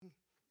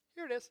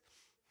here it is.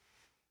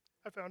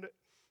 I found it.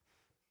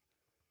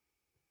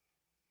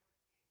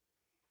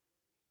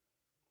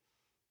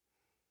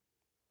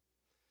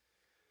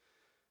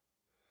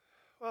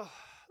 Well,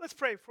 let's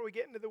pray before we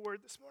get into the word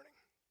this morning.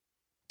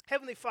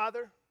 Heavenly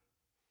Father,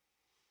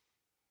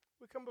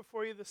 we come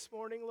before you this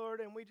morning,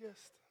 Lord, and we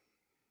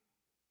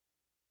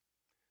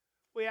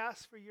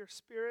ask for your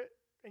spirit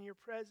and your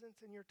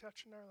presence and your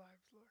touch in our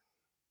lives, Lord.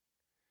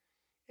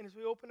 And as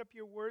we open up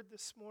your word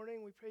this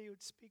morning, we pray you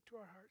would speak to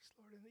our hearts,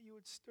 Lord, and that you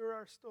would stir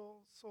our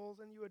souls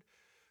and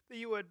that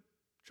you would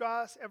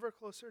draw us ever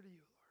closer to you,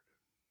 Lord.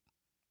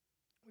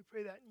 We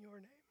pray that in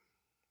your name.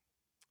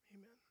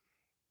 Amen.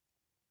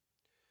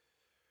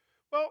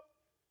 Well,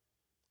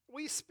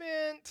 we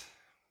spent,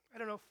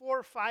 4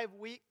 or 5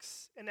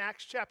 weeks in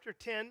Acts chapter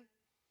 10.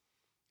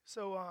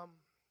 So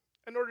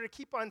in order to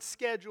keep on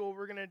schedule,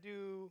 we're going to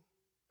do,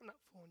 I'm not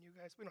fooling you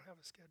guys, we don't have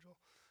a schedule.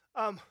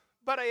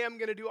 But I am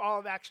going to do all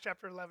of Acts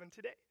chapter 11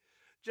 today,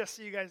 just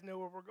so you guys know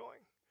where we're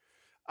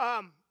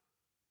going.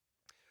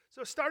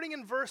 So starting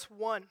in verse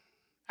 1,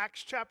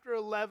 Acts chapter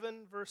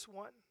 11, verse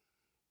 1.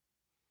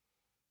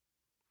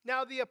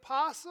 Now the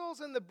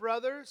apostles and the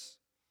brothers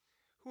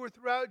who were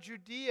throughout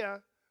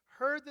Judea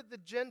heard that the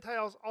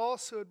Gentiles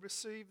also had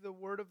received the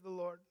word of the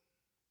Lord.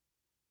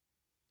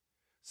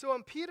 So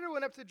when Peter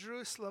went up to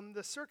Jerusalem,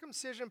 the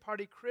circumcision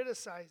party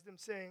criticized him,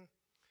 saying,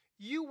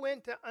 "You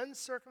went to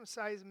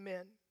uncircumcised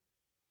men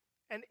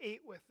and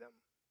ate with them."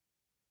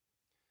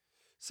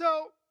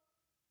 So,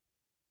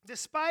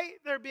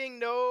 despite there being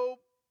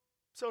no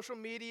social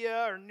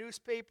media or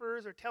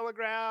newspapers or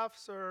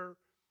telegraphs or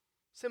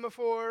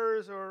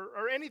semaphores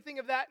or anything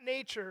of that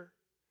nature,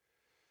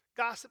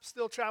 gossip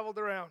still traveled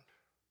around,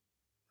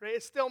 right?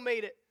 It still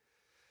made it.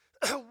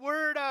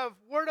 word of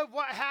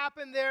what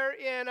happened there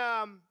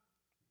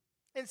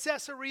in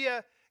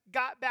Caesarea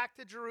got back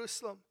to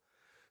Jerusalem.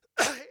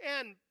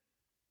 And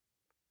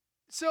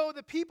so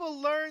the people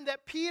learned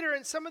that Peter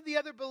and some of the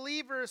other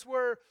believers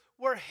were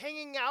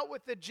hanging out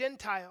with the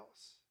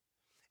Gentiles,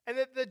 and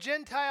that the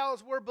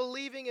Gentiles were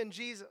believing in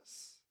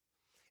Jesus.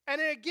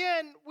 And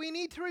again, we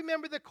need to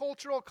remember the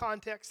cultural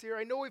context here.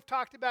 I know we've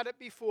talked about it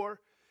before,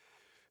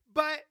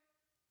 but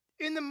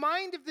in the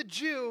mind of the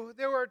Jew,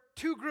 there were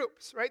two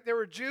groups, right? There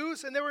were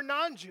Jews and there were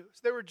non-Jews.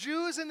 There were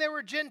Jews and there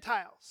were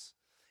Gentiles.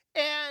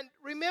 And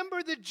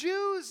remember, the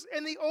Jews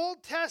in the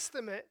Old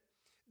Testament,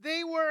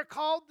 they were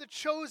called the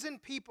chosen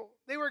people.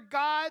 They were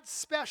God's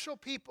special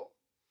people.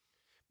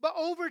 But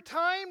over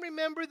time,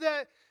 remember,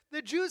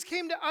 the Jews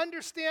came to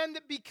understand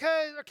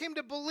that came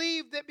to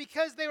believe that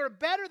because they were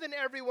better than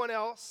everyone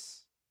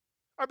else,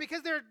 or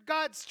because they're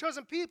God's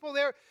chosen people,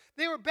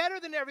 they were better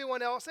than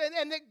everyone else,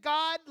 and that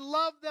God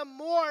loved them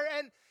more.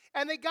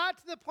 And they got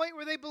to the point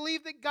where they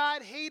believed that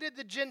God hated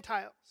the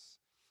Gentiles,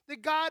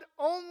 that God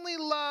only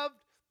loved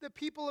the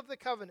people of the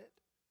covenant.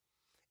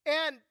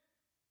 And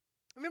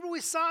remember, we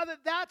saw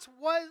that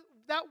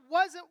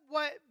wasn't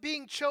what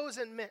being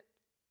chosen meant.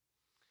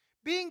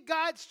 Being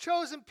God's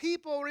chosen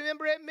people,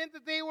 remember, it meant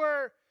that they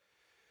were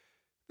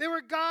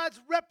God's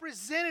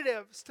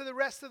representatives to the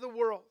rest of the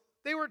world.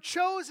 They were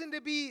chosen to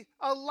be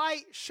a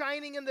light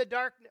shining in the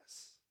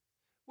darkness.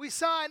 We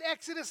saw in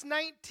Exodus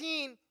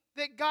 19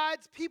 that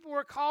God's people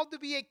were called to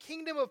be a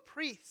kingdom of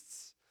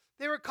priests.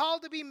 They were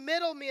called to be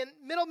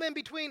middlemen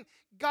between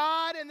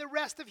God and the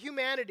rest of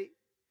humanity.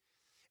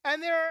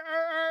 And there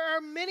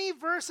are many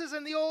verses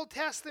in the Old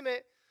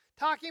Testament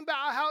talking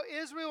about how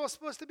Israel was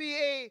supposed to be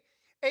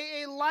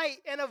a light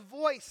and a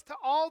voice to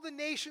all the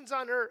nations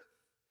on earth.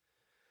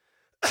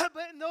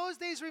 But in those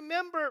days,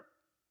 remember,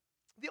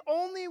 the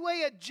only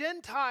way a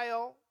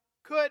Gentile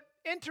could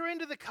enter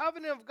into the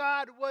covenant of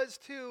God was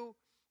to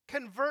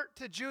convert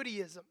to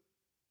Judaism.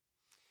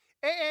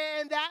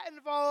 And that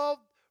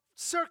involved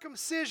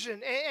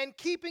circumcision and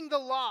keeping the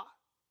law.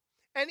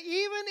 And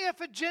even if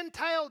a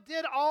Gentile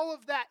did all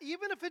of that,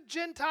 even if a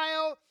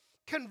Gentile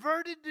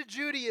converted to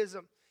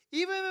Judaism,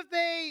 even if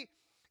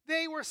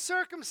they were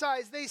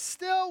circumcised, they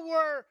still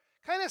were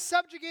kind of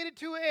subjugated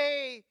to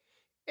a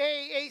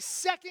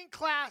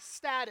second-class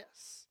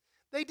status.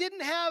 They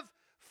didn't have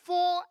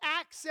full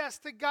access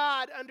to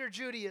God under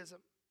Judaism.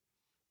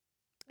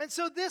 And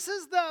so this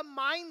is the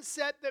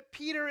mindset that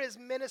Peter is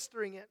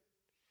ministering in.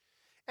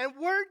 And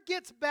word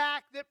gets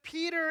back that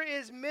Peter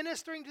is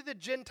ministering to the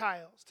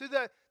Gentiles, to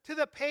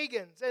the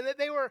pagans, and that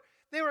they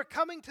were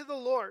coming to the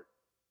Lord.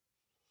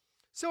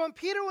 So when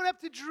Peter went up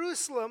to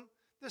Jerusalem,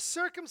 the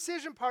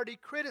circumcision party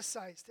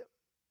criticized him.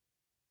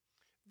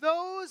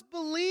 Those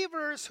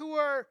believers who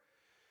were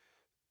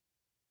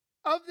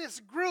of this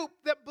group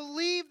that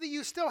believed that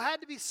you still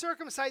had to be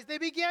circumcised, they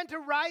began to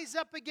rise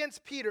up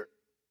against Peter.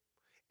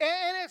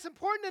 And it's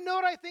important to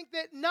note, I think,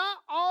 that not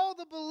all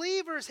the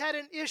believers had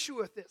an issue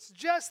with this,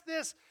 just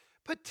this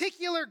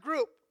particular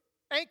group.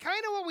 And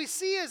kind of what we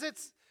see is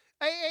it's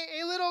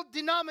a little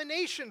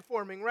denomination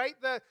forming, right?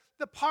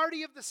 The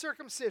party of the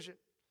circumcision.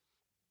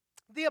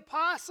 The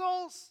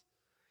apostles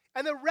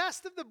and the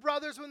rest of the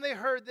brothers, when they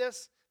heard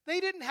this, they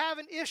didn't have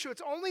an issue.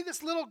 It's only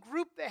this little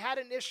group that had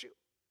an issue.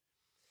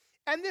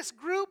 And this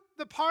group,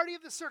 the party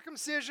of the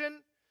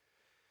circumcision,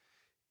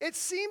 it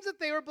seems that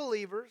they were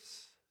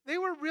believers. They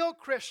were real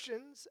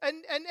Christians,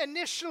 and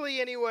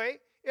initially anyway.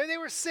 They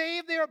were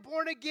saved, they were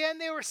born again,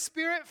 they were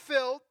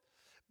spirit-filled.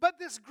 But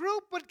this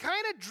group would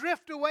kind of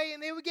drift away,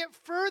 and they would get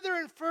further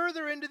and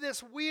further into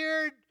this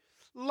weird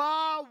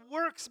law,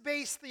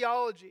 works-based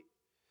theology.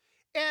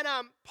 And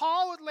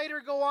Paul would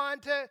later go on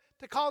to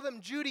call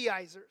them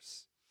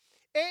Judaizers.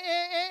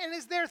 And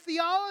as their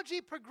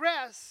theology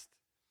progressed,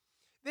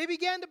 they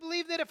began to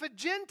believe that if a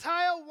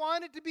Gentile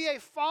wanted to be a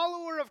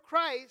follower of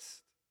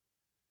Christ,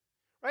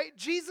 right,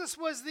 Jesus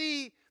was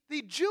the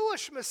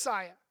Jewish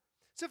Messiah.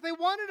 So if they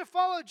wanted to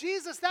follow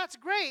Jesus, that's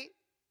great,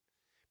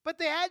 but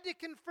they had to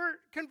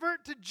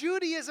convert to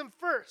Judaism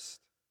first,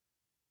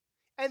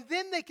 and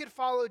then they could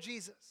follow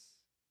Jesus.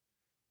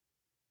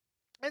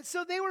 And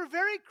so they were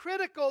very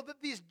critical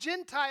that these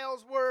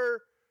Gentiles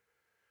were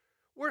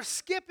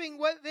skipping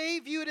what they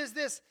viewed as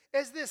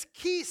this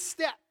key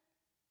step.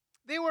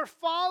 They were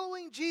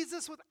following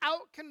Jesus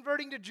without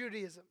converting to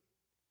Judaism.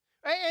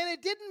 Right? And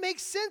it didn't make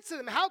sense to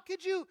them. How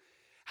could you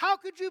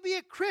be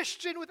a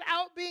Christian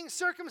without being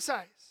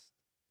circumcised?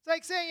 It's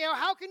like saying,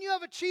 how can you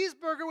have a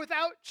cheeseburger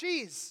without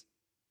cheese?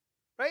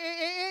 Right?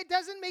 It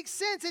doesn't make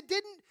sense. It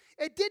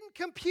didn't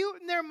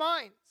compute in their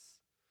minds.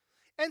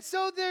 And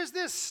so there's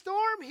this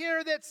storm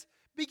here that's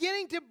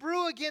beginning to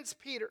brew against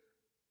Peter.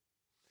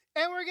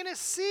 And we're going to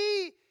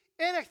see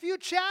in a few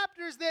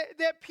chapters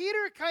that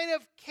Peter kind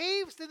of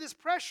caves to this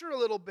pressure a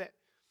little bit.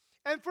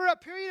 And for a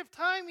period of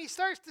time, he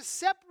starts to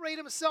separate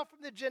himself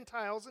from the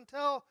Gentiles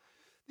until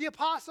the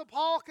Apostle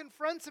Paul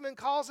confronts him and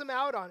calls him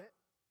out on it.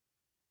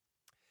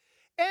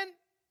 And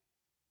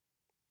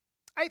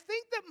I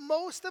think that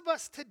most of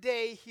us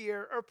today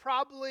here are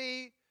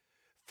probably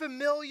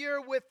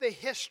familiar with the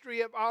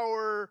history of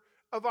our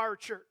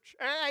church.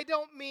 And I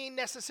don't mean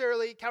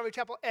necessarily Calvary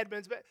Chapel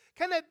Edmonds, but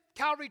kind of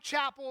Calvary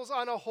Chapels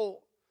on a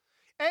whole.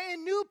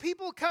 And new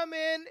people come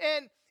in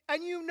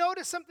and you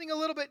notice something a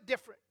little bit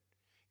different.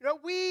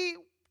 We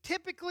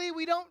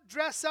don't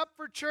dress up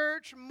for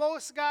church.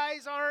 Most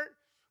guys aren't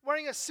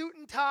wearing a suit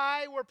and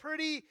tie. We're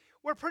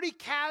pretty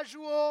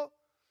casual.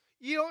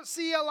 You don't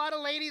see a lot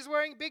of ladies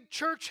wearing big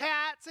church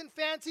hats and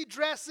fancy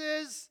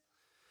dresses.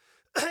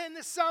 In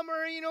the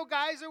summer,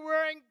 guys are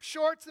wearing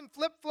shorts and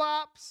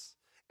flip-flops.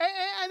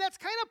 And that's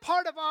kind of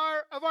part of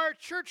our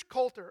church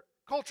culture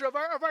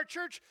of our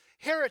church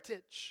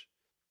heritage.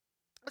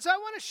 So I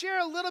want to share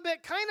a little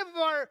bit kind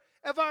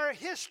of our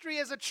history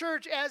as a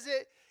church as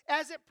it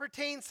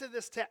pertains to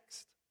this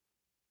text.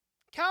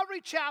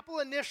 Calvary Chapel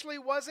initially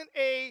wasn't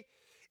a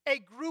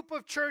group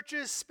of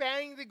churches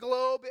spanning the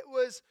globe. It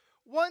was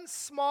one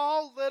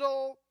small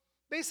little,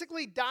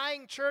 basically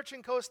dying church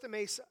in Costa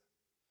Mesa.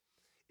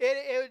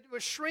 It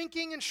was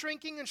shrinking and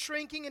shrinking and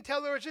shrinking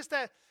until there was just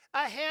a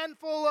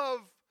handful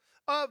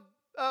of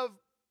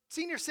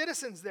senior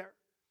citizens there.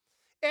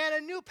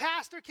 And a new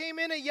pastor came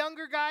in, a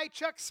younger guy,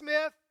 Chuck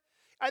Smith.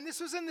 And this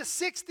was in the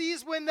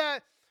 60s when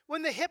the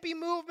hippie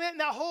movement and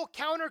that whole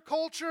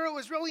counterculture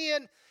was really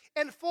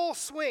in full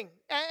swing.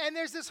 And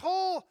there's this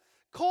whole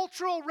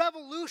cultural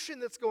revolution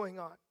that's going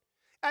on.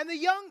 And the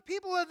young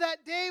people of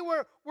that day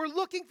were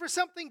looking for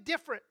something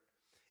different.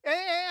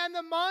 And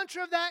the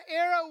mantra of that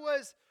era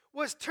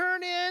was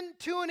turn in,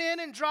 tune in,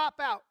 and drop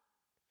out.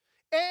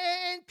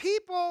 And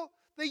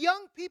the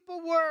young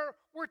people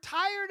were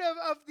tired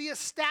of the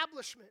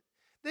establishment.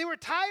 They were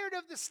tired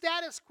of the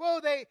status quo.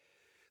 They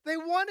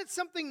wanted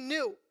something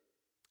new.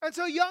 And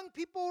so young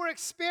people were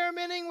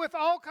experimenting with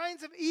all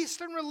kinds of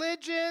Eastern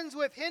religions,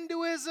 with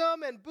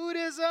Hinduism and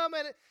Buddhism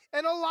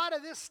and a lot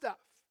of this stuff.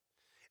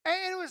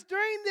 And it was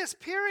during this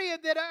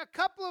period that a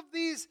couple of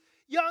these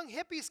young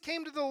hippies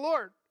came to the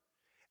Lord.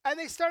 And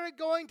they started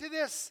going to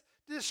this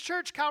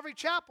church, Calvary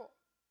Chapel.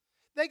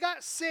 They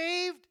got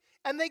saved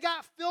and they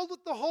got filled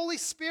with the Holy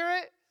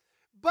Spirit,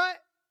 but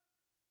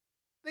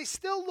they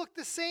still looked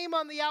the same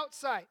on the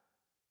outside,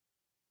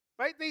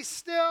 right? They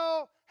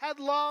still had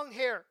long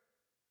hair,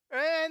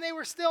 and they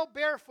were still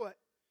barefoot.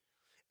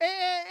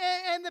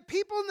 And the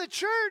people in the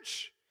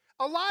church,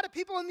 a lot of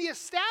people in the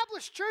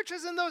established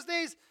churches in those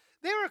days,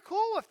 they were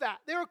cool with that.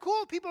 They were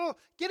cool with people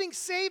getting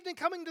saved and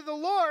coming to the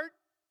Lord,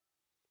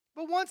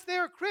 but once they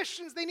were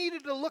Christians, they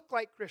needed to look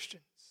like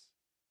Christians,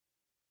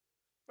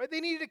 right?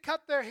 They needed to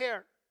cut their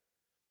hair,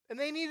 and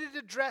they needed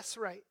to dress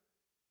right.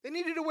 They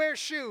needed to wear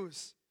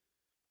shoes.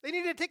 They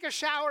needed to take a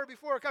shower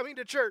before coming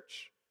to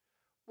church.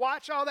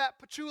 Watch all that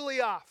patchouli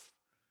off,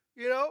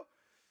 And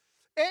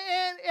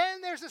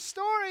there's a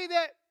story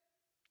that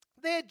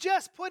they had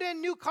just put in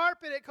new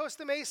carpet at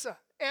Costa Mesa.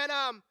 And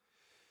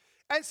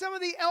some of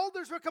the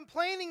elders were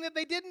complaining that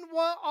they didn't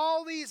want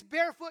all these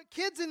barefoot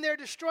kids in there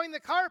destroying the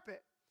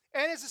carpet.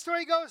 And as the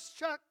story goes,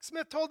 Chuck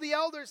Smith told the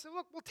elders,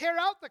 look, we'll tear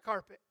out the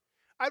carpet.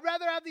 I'd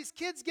rather have these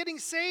kids getting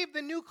saved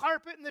than new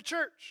carpet in the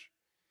church.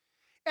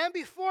 And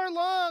before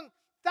long,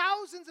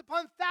 thousands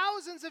upon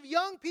thousands of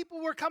young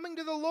people were coming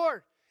to the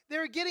Lord. They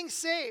were getting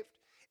saved.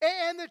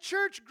 And the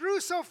church grew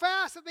so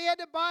fast that they had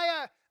to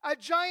buy a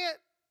giant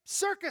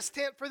circus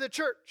tent for the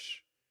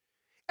church.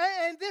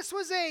 And this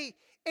was a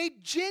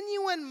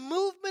genuine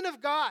movement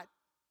of God.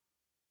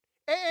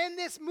 And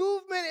this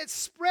movement, it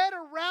spread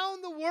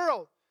around the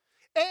world.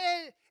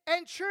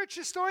 And church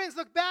historians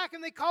look back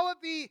and they call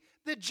it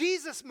the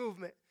Jesus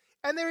movement.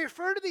 And they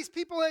refer to these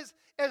people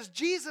as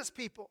Jesus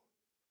people.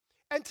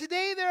 And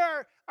today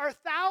there are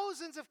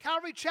thousands of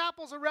Calvary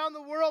chapels around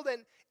the world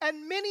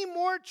and many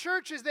more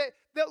churches that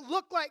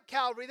look like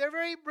Calvary. They're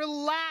very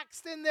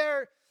relaxed in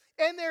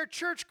their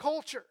church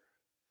culture.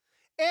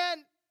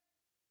 And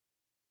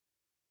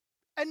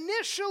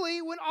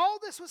initially, when all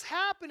this was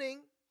happening,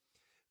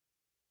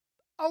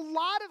 a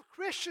lot of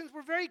Christians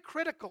were very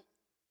critical.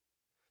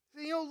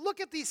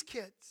 Look at these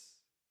kids.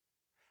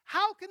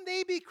 How can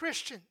they be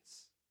Christians?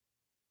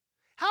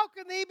 How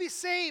can they be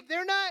saved?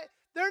 They're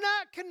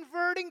not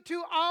converting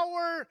to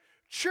our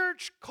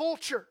church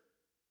culture.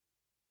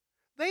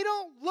 They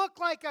don't look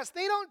like us.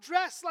 They don't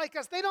dress like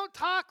us. They don't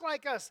talk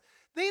like us.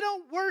 They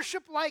don't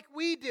worship like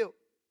we do.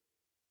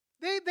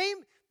 They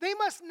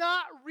must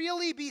not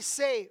really be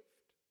saved.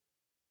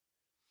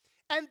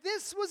 And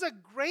this was a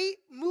great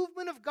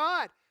movement of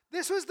God.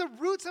 This was the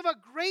roots of a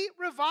great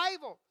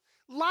revival.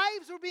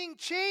 Lives were being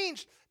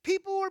changed.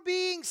 People were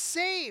being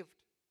saved.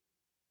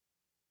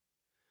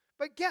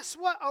 But guess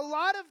what? A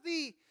lot of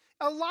the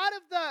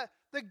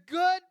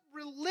good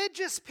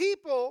religious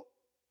people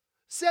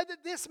said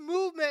that this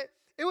movement,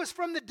 it was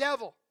from the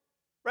devil,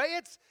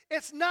 right?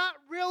 It's not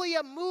really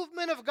a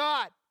movement of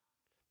God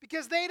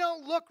because they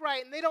don't look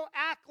right and they don't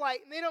act right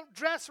and they don't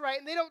dress right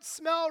and they don't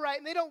smell right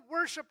and they don't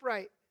worship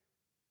right.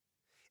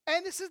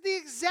 And this is the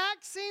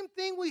exact same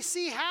thing we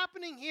see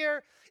happening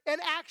here in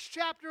Acts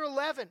chapter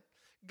 11.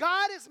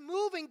 God is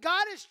moving.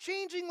 God is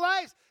changing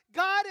lives.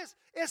 God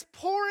is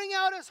pouring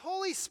out His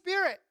Holy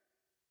Spirit.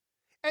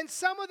 And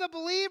some of the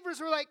believers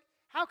were like,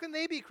 how can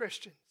they be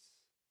Christians?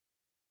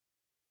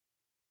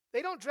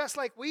 They don't dress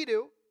like we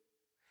do.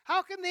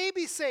 How can they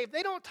be saved?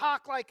 They don't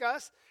talk like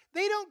us.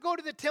 They don't go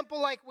to the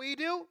temple like we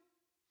do.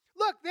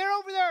 Look, they're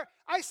over there.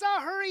 I saw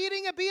her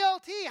eating a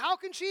BLT. How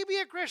can she be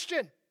a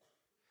Christian?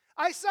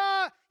 I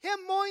saw him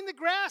mowing the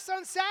grass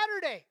on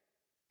Saturday.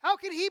 How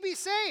can he be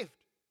saved?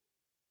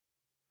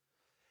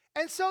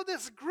 And so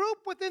this group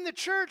within the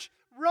church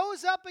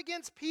rose up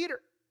against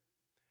Peter.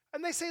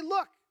 And they say,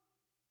 look,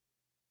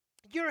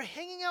 you're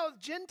hanging out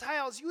with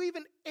Gentiles. You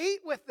even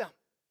ate with them.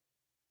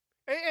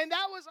 And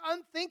that was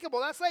unthinkable.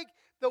 That's like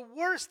the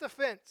worst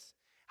offense.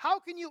 How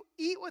can you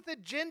eat with a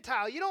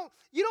Gentile? You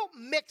don't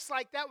mix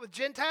like that with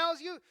Gentiles.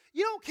 You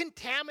don't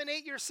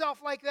contaminate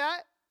yourself like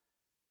that.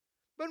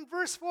 But in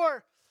verse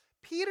 4,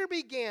 Peter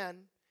began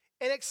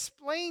and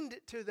explained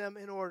it to them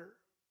in order.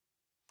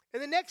 In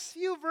the next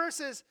few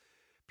verses,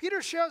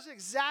 Peter shows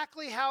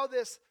exactly how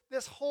this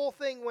whole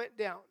thing went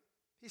down.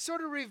 He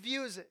sort of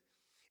reviews it.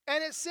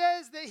 And it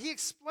says that he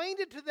explained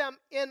it to them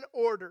in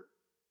order.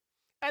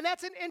 And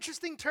that's an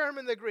interesting term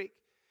in the Greek.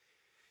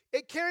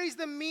 It carries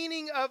the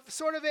meaning of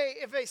sort of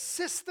a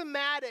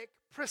systematic,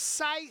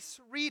 precise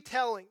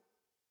retelling.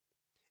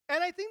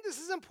 And I think this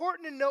is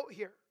important to note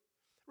here.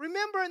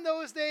 Remember, in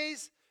those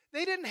days,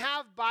 they didn't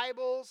have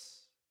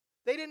Bibles.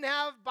 They didn't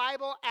have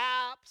Bible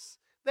apps.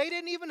 They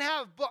didn't even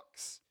have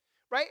books,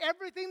 right?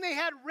 Everything they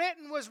had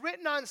written was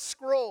written on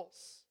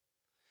scrolls.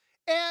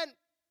 And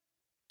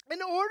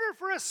in order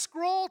for a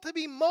scroll to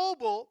be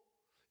mobile,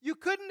 you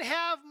couldn't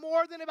have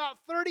more than about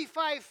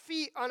 35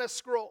 feet on a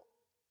scroll.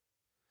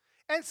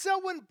 And so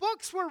when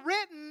books were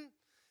written,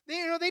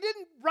 they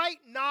didn't write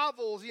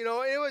novels,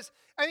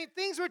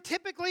 things were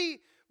typically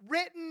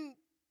written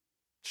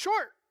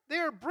short. They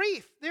were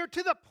brief. They were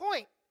to the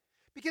point.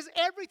 Because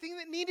everything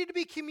that needed to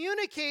be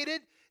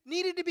communicated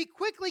needed to be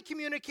quickly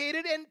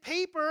communicated, and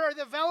paper or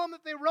the vellum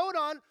that they wrote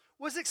on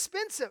was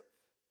expensive.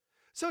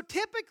 So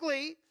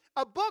typically,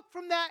 a book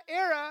from that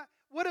era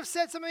would have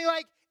said something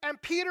like,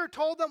 and Peter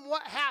told them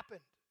what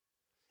happened,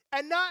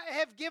 and not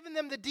have given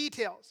them the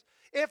details.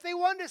 If they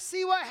wanted to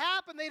see what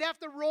happened, they'd have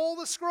to roll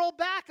the scroll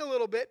back a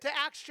little bit to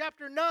Acts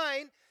chapter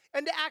 9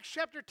 and to Acts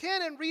chapter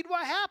 10 and read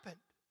what happened.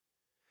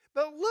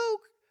 But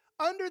Luke,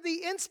 under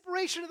the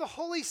inspiration of the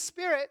Holy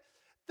Spirit,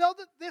 felt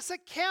that this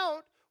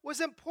account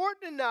was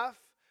important enough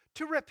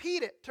to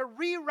repeat it, to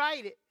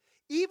rewrite it,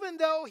 even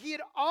though he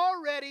had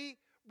already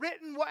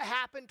written what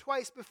happened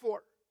twice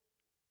before.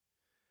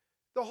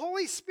 The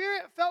Holy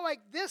Spirit felt like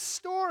this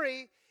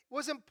story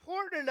was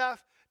important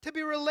enough to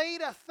be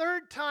relayed a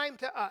third time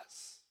to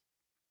us.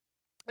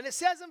 And it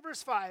says in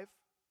verse 5,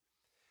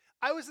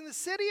 I was in the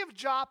city of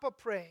Joppa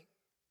praying,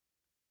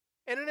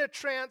 and in a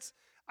trance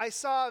I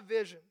saw a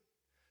vision,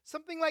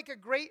 something like a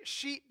great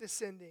sheet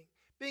descending,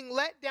 being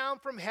let down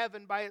from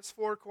heaven by its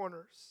four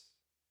corners.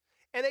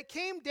 And it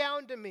came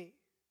down to me.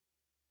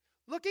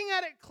 Looking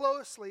at it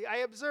closely, I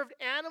observed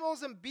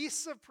animals and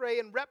beasts of prey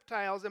and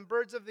reptiles and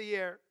birds of the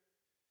air.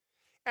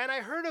 And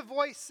I heard a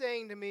voice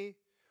saying to me,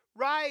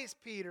 Rise,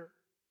 Peter,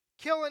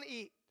 kill and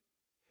eat.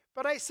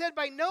 But I said,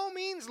 By no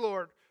means,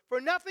 Lord, for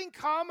nothing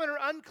common or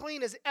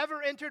unclean has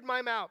ever entered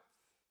my mouth.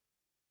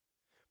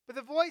 But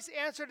the voice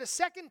answered a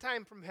second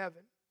time from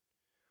heaven,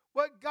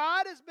 What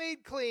God has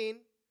made clean,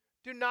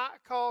 do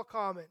not call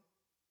common.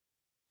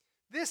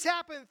 This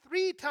happened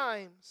 3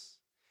 times,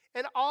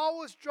 and all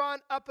was drawn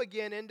up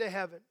again into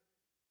heaven.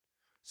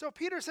 So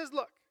Peter says,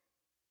 look,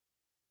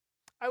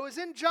 I was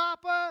in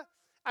Joppa,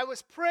 I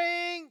was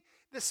praying,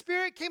 the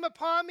Spirit came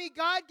upon me,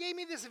 God gave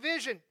me this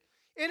vision.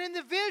 And in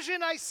the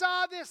vision, I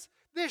saw this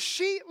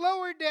sheet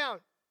lowered down.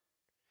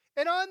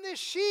 And on this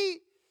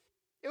sheet,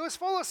 it was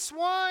full of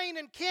swine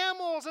and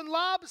camels and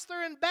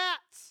lobster and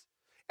bats,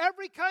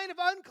 every kind of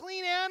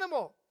unclean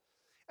animal.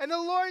 And the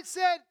Lord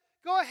said,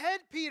 go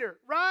ahead, Peter,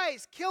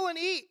 rise, kill and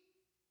eat.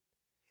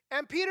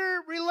 And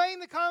Peter relaying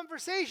the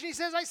conversation, he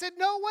says, I said,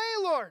 no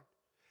way, Lord.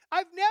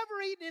 I've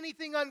never eaten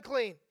anything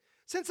unclean.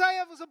 Since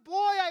I was a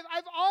boy,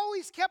 I've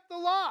always kept the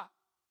law.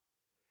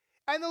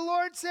 And the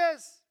Lord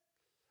says,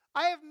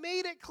 I have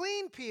made it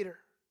clean, Peter.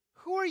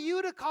 Who are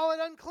you to call it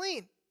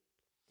unclean?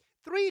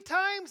 3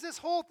 times this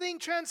whole thing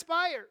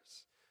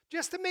transpires,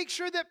 just to make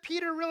sure that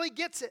Peter really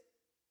gets it.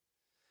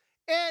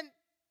 And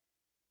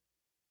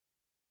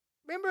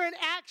remember in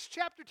Acts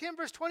chapter 10,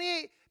 verse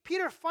 28,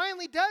 Peter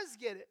finally does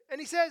get it. And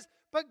he says,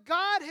 but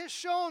God has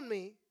shown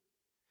me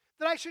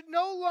that I should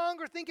no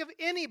longer think of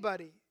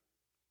anybody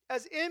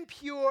as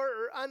impure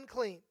or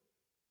unclean.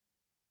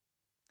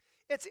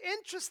 It's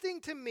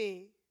interesting to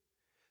me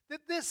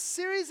that this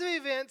series of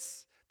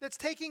events that's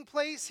taking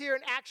place here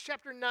in Acts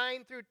chapter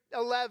 9 through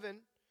 11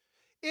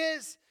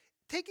 is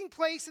taking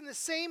place in the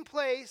same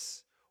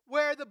place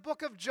where the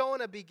book of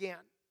Jonah began.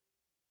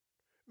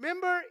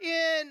 Remember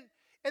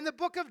in the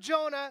book of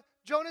Jonah,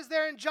 Jonah's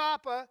there in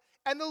Joppa,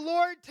 and the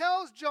Lord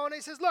tells Jonah,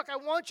 he says, look, I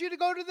want you to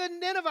go to the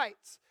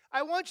Ninevites.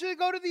 I want you to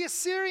go to the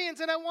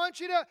Assyrians, and I want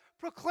you to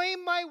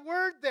proclaim my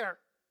word there.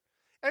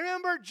 And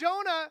remember,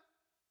 Jonah,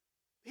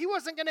 he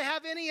wasn't going to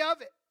have any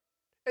of it.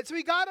 And so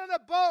he got on a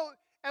boat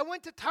and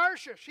went to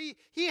Tarshish.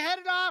 He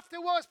headed off to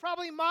what was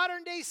probably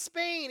modern-day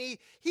Spain.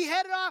 He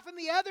headed off in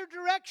the other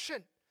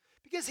direction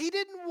because he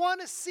didn't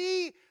want to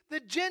see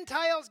the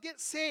Gentiles get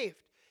saved.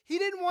 He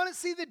didn't want to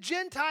see the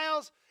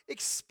Gentiles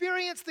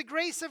experience the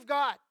grace of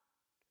God.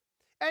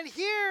 And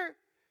here,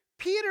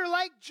 Peter,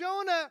 like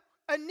Jonah,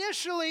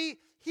 initially,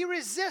 he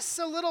resists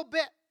a little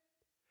bit.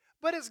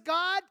 But as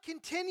God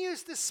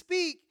continues to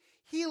speak,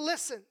 he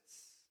listens.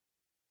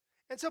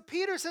 And so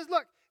Peter says,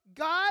 look,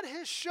 God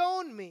has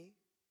shown me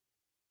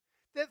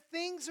that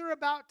things are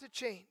about to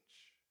change.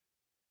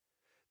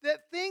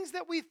 That things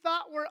that we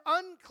thought were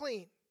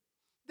unclean,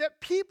 that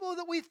people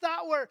that we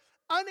thought were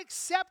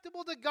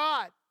unacceptable to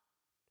God,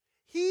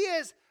 he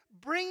is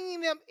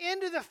bringing them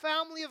into the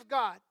family of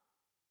God.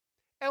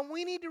 And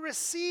we need to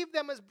receive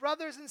them as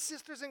brothers and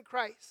sisters in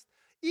Christ,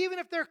 even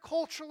if they're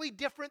culturally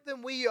different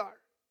than we are.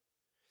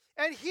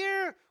 And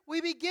here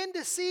we begin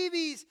to see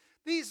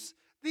these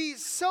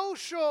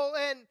social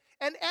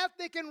and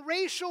ethnic and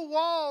racial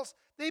walls,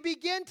 they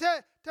begin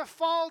to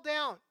fall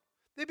down.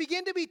 They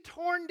begin to be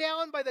torn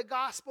down by the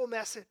gospel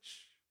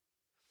message.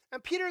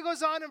 And Peter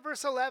goes on in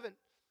verse 11,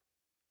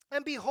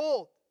 and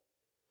behold,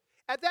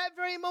 at that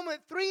very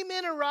moment, 3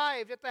 men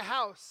arrived at the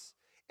house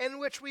in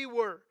which we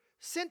were,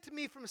 sent to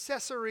me from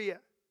Caesarea.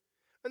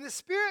 And the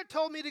Spirit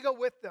told me to go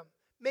with them,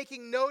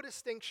 making no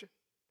distinction.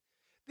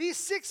 These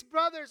 6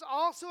 brothers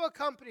also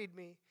accompanied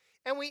me,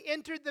 and we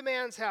entered the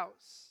man's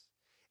house.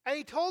 And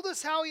he told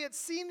us how he had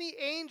seen the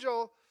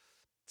angel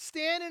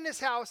stand in his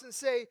house and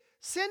say,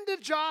 send to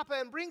Joppa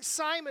and bring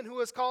Simon, who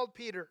is called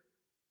Peter.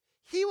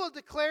 He will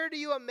declare to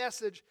you a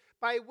message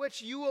by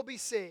which you will be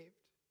saved,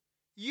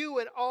 you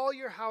and all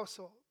your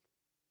household.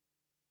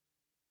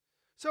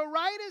 So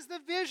right as the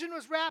vision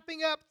was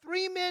wrapping up,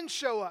 3 men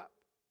show up.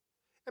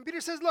 And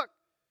Peter says, look,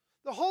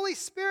 the Holy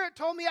Spirit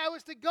told me I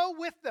was to go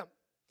with them.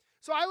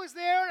 So I was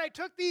there and I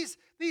took these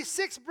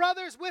 6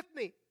 brothers with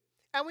me.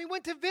 And we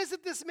went to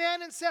visit this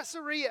man in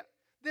Caesarea,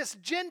 this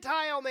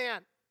Gentile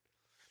man.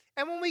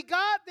 And when we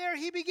got there,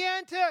 he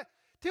began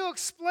to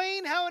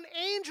explain how an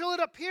angel had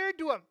appeared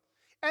to him.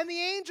 And the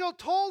angel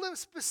told him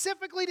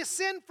specifically to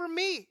send for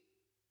me.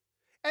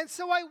 And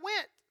so I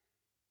went.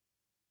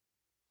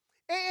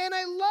 And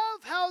I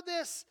love how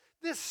this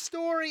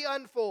story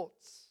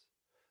unfolds.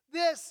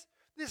 This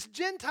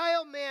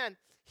Gentile man,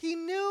 he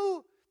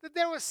knew that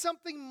there was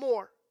something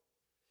more.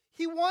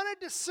 He wanted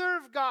to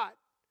serve God.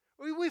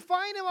 We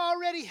find him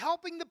already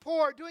helping the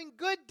poor, doing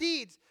good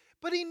deeds.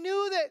 But he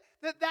knew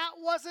that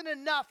wasn't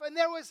enough. And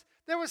there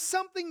was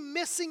something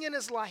missing in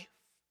his life.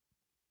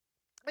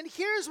 And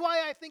here's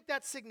why I think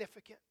that's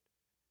significant.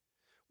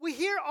 We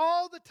hear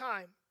all the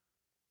time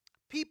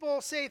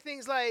people say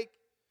things like,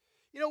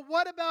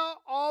 what about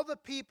all the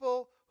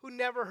people who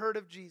never heard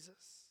of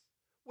Jesus?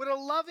 Would a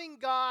loving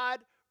God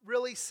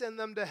really send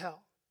them to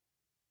hell?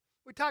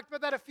 We talked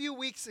about that a few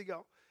weeks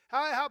ago.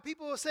 How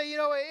people will say,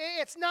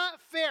 it's not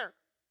fair.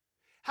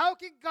 How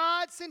could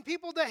God send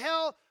people to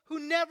hell who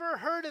never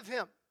heard of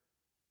him?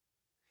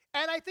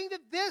 And I think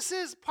that this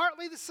is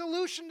partly the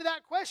solution to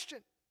that question.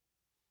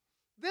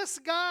 This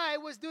guy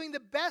was doing the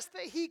best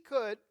that he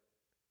could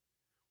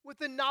with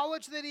the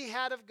knowledge that he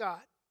had of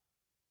God.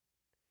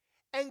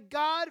 And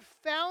God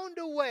found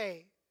a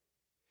way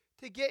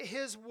to get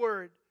his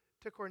word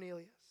to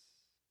Cornelius.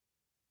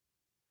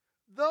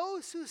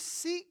 Those who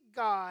seek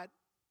God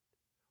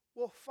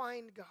will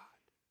find God.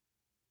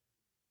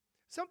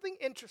 something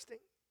interesting.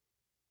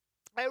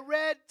 I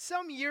read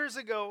some years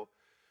ago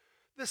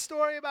the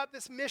story about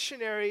this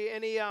missionary,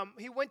 and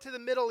he went to the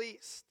Middle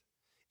East,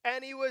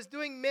 and he was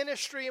doing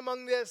ministry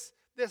among this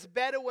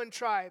Bedouin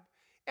tribe,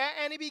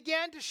 and he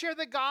began to share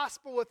the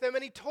gospel with them,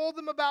 and he told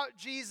them about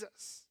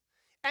Jesus.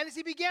 And as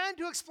he began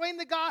to explain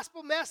the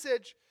gospel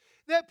message,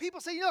 that people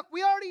say, look,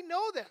 we already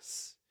know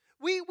this.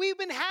 We've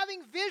been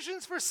having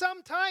visions for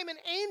some time. An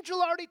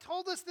angel already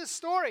told us this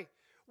story.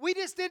 We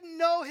just didn't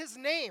know his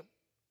name.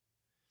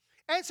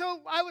 And so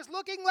I was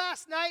looking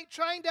last night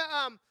trying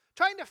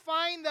to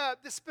find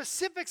the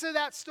specifics of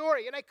that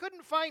story, and I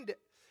couldn't find it.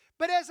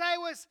 But as I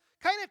was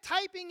kind of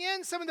typing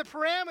in some of the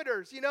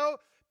parameters,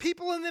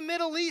 people in the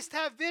Middle East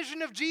have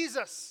vision of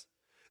Jesus.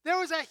 There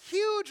was a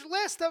huge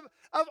list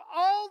of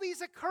all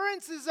these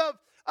occurrences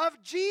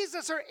of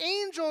Jesus or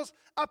angels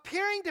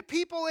appearing to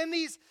people in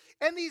these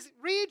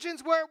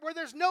regions where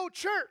there's no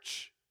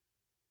church.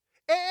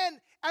 And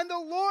the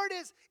Lord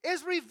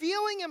is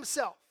revealing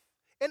himself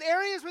in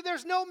areas where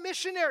there's no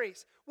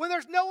missionaries, when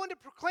there's no one to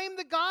proclaim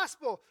the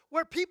gospel,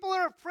 where people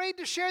are afraid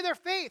to share their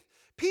faith.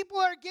 People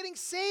are getting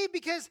saved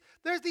because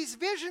there's these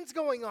visions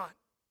going on.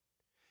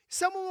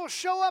 Someone will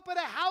show up at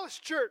a house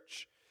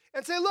church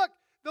and say, look,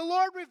 the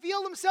Lord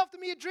revealed himself to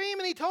me in a dream,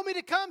 and he told me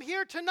to come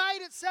here tonight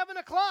at 7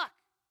 o'clock.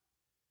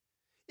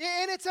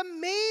 And it's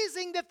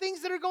amazing the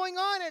things that are going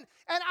on. And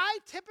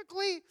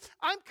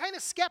I'm kind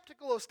of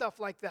skeptical of stuff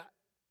like that.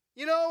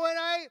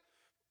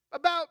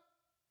 About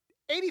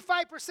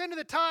 85% of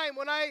the time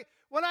when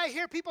I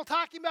hear people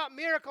talking about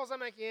miracles, I'm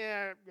like,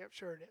 yeah,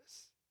 sure it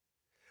is.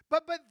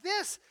 But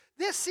this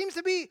seems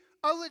to be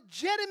a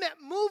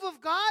legitimate move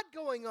of God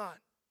going on.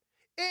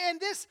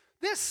 And this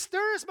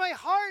stirs my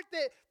heart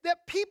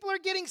that people are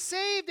getting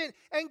saved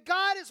and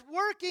God is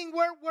working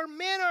where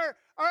men are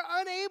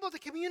unable to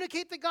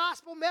communicate the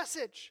gospel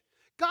message.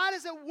 God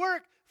is at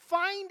work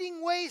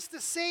finding ways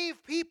to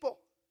save people.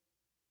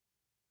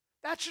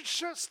 That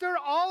should stir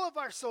all of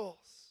our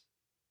souls.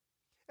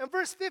 In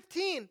verse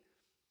 15,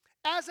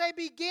 as I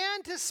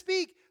began to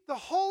speak, the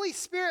Holy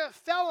Spirit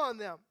fell on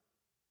them,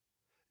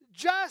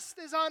 just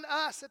as on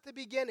us at the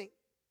beginning.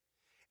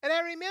 And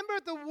I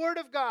remembered the word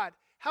of God,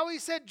 how he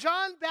said,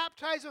 John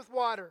baptized with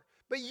water,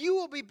 but you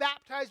will be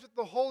baptized with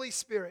the Holy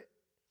Spirit.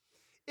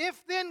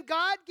 If then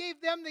God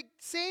gave them the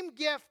same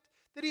gift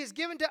that he has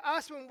given to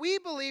us when we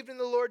believed in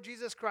the Lord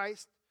Jesus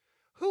Christ,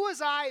 who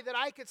was I that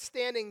I could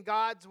stand in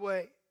God's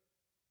way?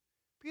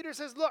 Peter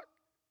says, look,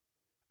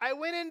 I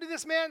went into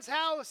this man's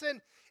house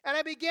and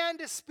I began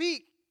to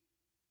speak.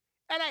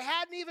 And I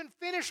hadn't even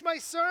finished my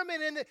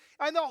sermon,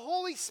 and the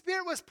Holy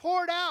Spirit was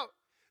poured out,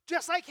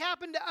 just like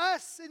happened to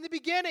us in the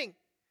beginning.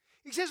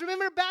 He says,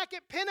 remember back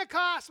at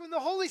Pentecost when the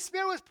Holy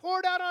Spirit was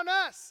poured out on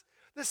us?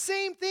 The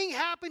same thing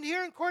happened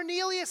here in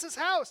Cornelius'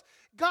 house.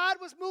 God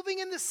was moving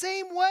in the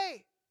same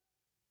way.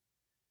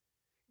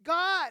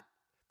 God,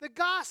 the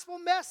gospel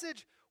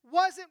message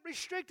wasn't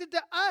restricted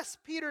to us,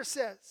 Peter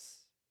says.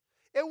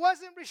 It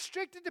wasn't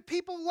restricted to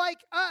people like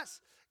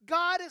us.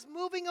 God is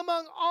moving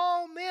among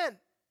all men.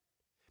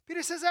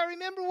 Peter says, I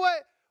remember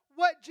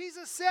what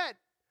Jesus said,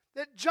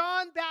 that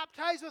John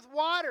baptized with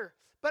water,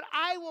 but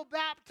I will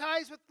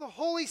baptize with the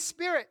Holy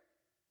Spirit.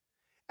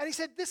 And he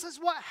said, this is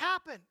what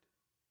happened.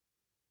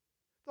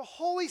 The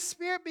Holy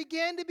Spirit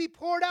began to be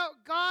poured out.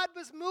 God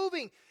was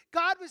moving.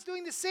 God was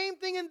doing the same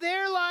thing in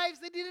their lives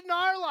they did in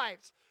our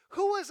lives.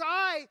 Who was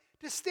I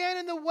to stand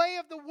in the way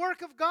of the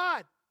work of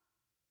God?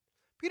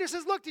 Peter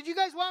says, look, did you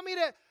guys want me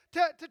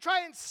to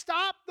try and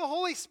stop the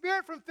Holy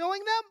Spirit from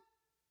filling them?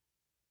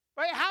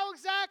 Right? How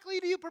exactly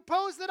do you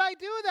propose that I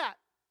do that?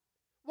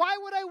 Why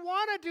would I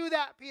want to do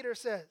that, Peter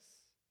says.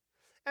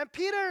 And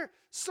Peter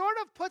sort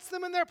of puts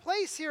them in their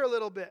place here a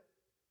little bit.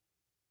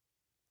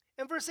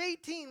 In verse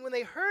 18, when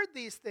they heard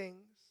these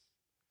things,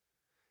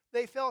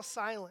 they fell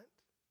silent.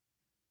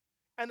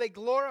 And they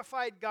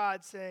glorified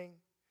God, saying,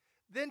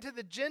 then to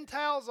the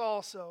Gentiles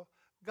also,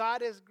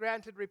 God has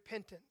granted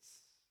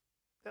repentance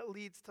that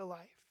leads to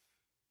life.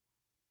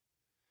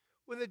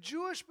 When the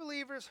Jewish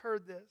believers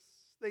heard this,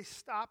 they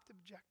stopped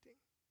objecting.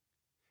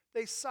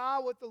 They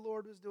saw what the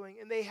Lord was doing,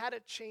 and they had a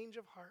change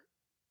of heart.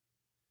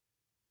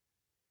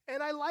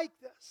 And I like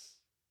this.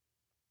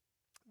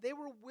 They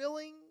were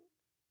willing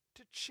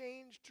to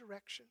change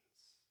directions.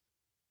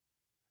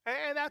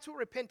 And that's what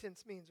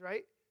repentance means,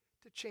 right?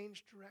 To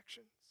change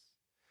directions.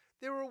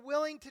 They were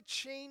willing to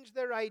change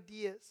their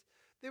ideas.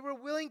 They were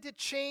willing to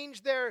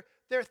change their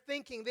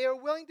thinking. They were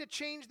willing to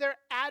change their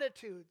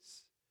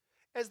attitudes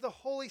as the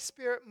Holy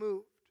Spirit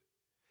moved.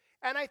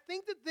 And I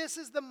think that this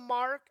is the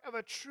mark of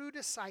a true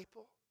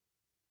disciple.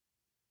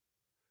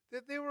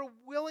 That they were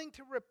willing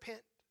to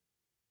repent.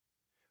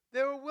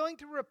 They were willing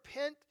to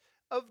repent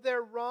of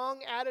their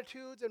wrong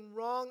attitudes and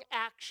wrong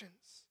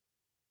actions.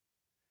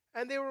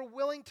 And they were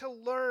willing to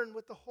learn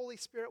what the Holy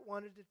Spirit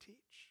wanted to teach.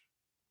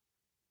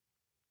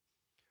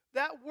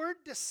 That word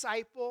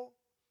disciple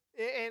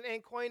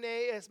and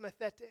koine is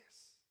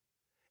mathetes.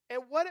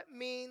 And what it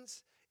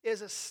means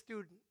is a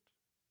student,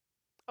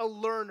 a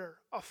learner,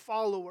 a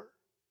follower.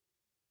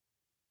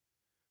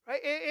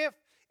 Right?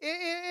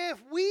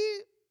 if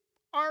we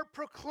are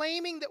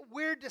proclaiming that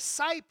we're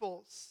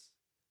disciples,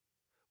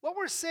 what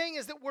we're saying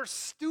is that we're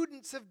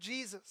students of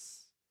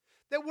Jesus,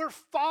 that we're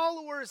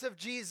followers of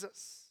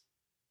Jesus.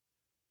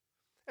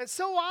 And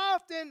so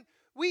often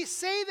we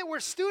say that we're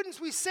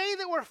students, we say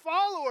that we're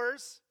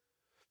followers,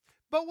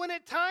 but when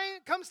it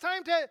comes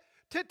time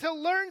to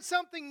learn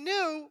something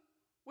new,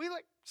 we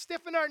like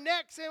stiffen our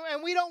necks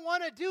and we don't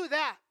want to do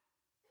that.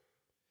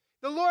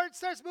 The Lord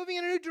starts moving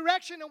in a new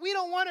direction and we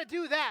don't want to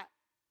do that.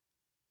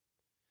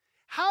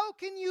 How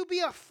can you be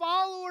a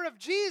follower of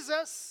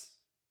Jesus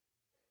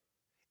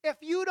if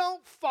you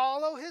don't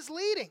follow his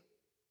leading?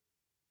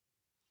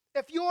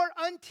 If you're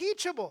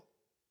unteachable?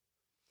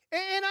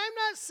 And I'm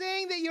not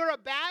saying that you're a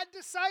bad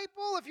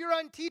disciple if you're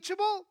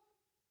unteachable.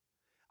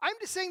 I'm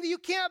just saying that you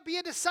can't be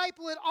a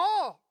disciple at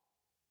all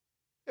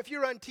if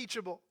you're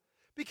unteachable.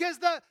 Because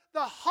the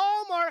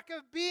hallmark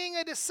of being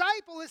a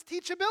disciple is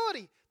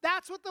teachability.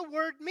 That's what the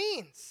word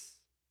means.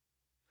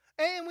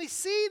 And we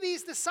see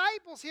these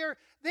disciples here,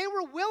 they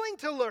were willing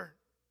to learn.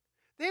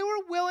 They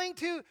were willing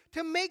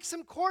to make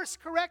some course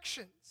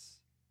corrections.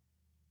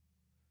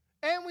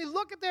 And we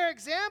look at their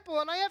example,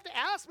 and I have to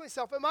ask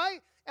myself, am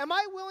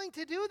I willing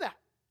to do that?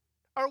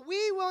 Are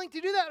we willing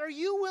to do that? Are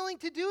you willing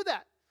to do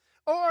that?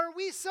 Or are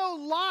we so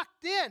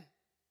locked in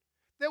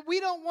that we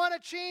don't want to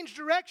change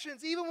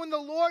directions even when the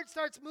Lord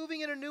starts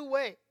moving in a new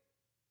way?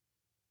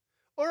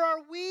 Or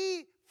are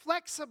we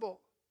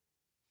flexible?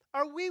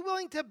 Are we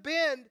willing to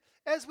bend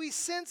as we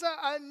sense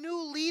a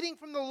new leading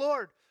from the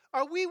Lord?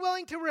 Are we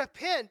willing to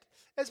repent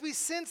as we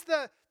sense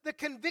the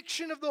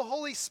conviction of the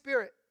Holy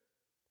Spirit?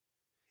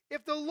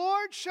 If the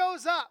Lord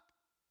shows up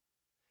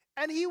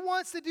and he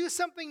wants to do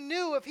something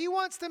new, if he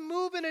wants to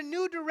move in a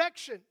new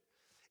direction,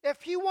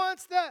 if he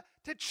wants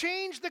to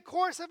change the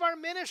course of our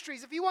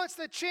ministries, if he wants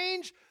to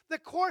change the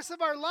course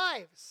of our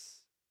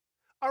lives,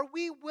 are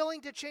we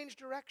willing to change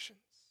directions?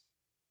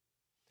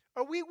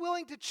 Are we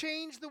willing to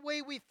change the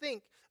way we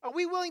think? Are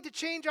we willing to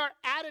change our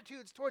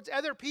attitudes towards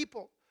other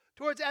people,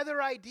 towards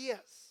other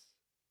ideas?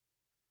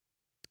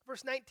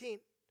 Verse 19.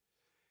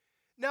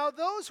 Now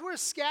those who were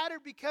scattered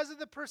because of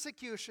the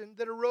persecution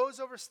that arose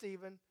over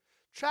Stephen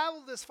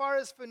traveled as far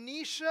as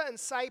Phoenicia and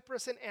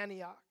Cyprus and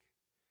Antioch,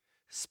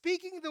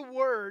 speaking the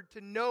word to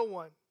no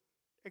one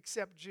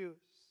except Jews.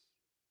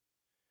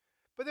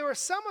 But there were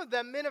some of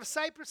them, men of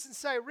Cyprus and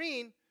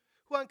Cyrene,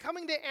 who on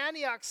coming to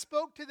Antioch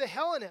spoke to the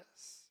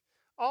Hellenists,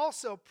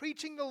 also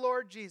preaching the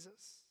Lord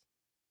Jesus.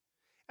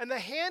 And the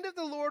hand of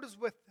the Lord was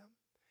with them,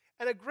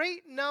 and a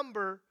great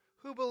number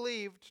who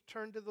believed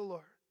turned to the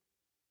Lord.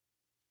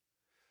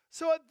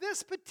 So at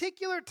this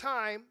particular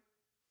time,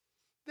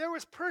 there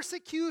was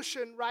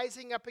persecution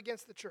rising up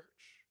against the church.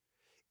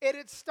 It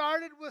had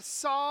started with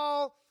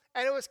Saul,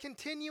 and it was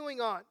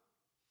continuing on.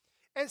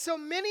 And so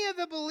many of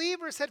the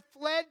believers had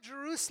fled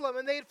Jerusalem,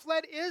 and they had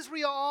fled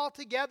Israel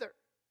altogether.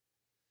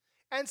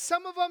 And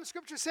some of them,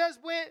 Scripture says,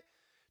 went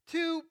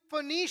to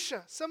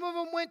Phoenicia. Some of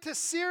them went to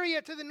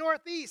Syria, to the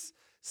northeast.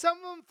 Some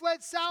of them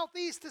fled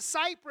southeast to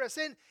Cyprus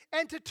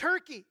and to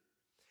Turkey.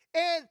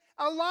 And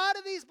a lot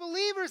of these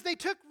believers, they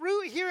took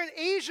root here in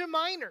Asia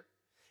Minor.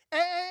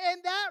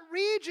 And that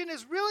region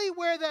is really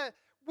where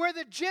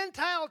the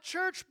Gentile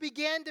church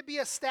began to be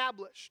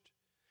established.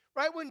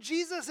 Right? When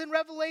Jesus in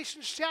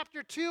Revelation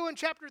chapter 2 and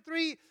chapter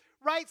 3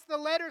 writes the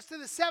letters to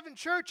the 7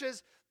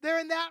 churches, they're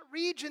in that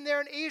region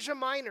there in Asia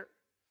Minor.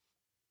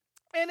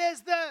 And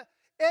as the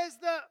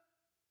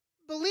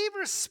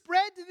believers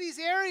spread to these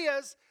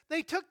areas,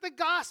 they took the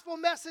gospel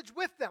message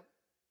with them.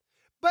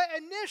 But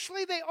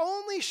initially, they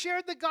only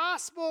shared the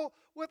gospel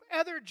with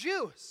other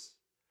Jews.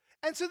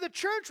 And so the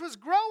church was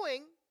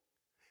growing,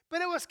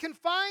 but it was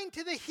confined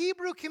to the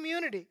Hebrew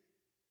community.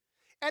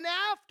 And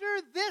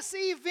after this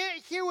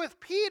event here with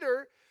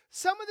Peter,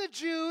 some of the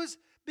Jews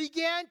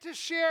began to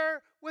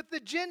share with the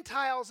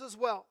Gentiles as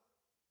well.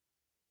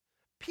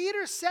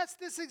 Peter sets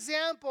this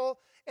example,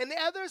 and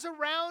others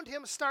around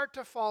him start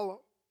to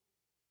follow.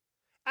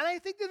 And I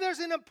think that there's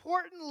an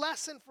important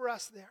lesson for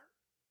us there.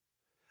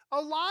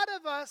 A lot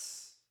of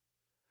us,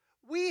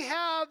 we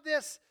have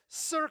this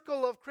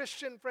circle of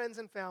Christian friends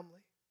and family.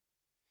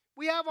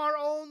 We have our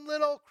own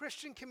little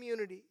Christian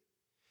community.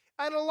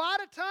 And a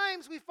lot of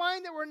times we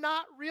find that we're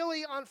not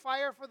really on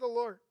fire for the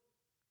Lord.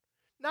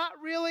 Not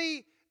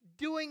really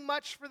doing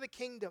much for the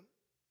kingdom.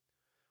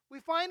 We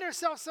find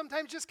ourselves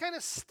sometimes just kind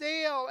of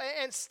stale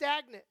and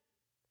stagnant.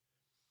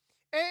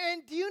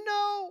 And do you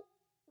know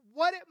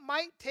what it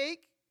might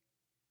take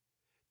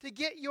to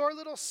get your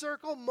little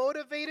circle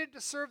motivated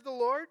to serve the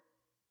Lord?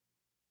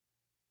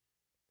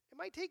 It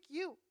might take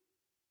you.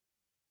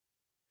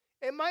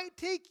 It might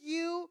take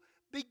you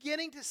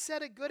beginning to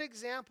set a good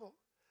example,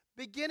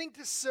 beginning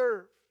to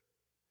serve,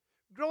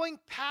 growing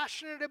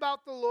passionate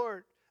about the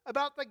Lord,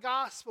 about the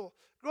gospel,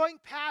 growing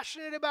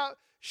passionate about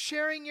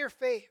sharing your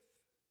faith.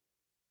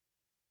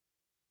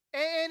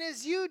 And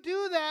as you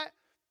do that,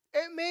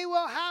 it may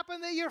well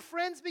happen that your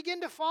friends begin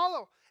to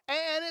follow,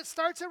 and it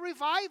starts a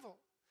revival.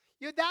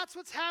 That's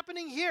what's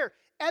happening here.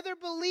 Other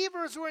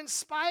believers were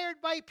inspired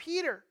by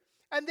Peter,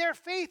 And their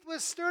faith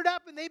was stirred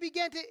up, and they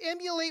began to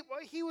emulate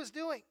what he was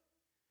doing.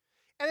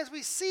 And as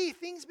we see,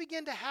 things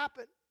begin to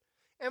happen.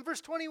 And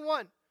verse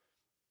 21,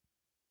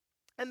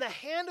 and the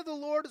hand of the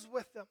Lord is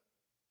with them,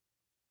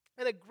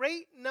 and a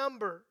great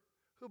number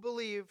who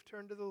believed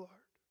turned to the Lord.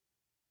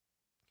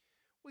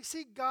 We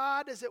see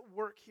God is at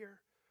work here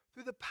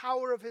through the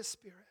power of his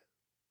Spirit.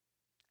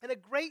 And a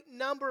great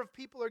number of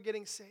people are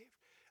getting saved.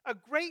 A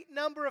great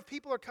number of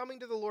people are coming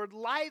to the Lord.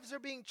 Lives are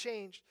being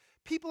changed.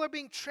 People are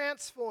being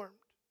transformed.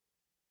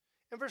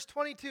 In verse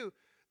 22,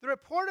 the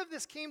report of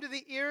this came to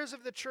the ears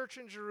of the church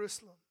in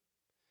Jerusalem,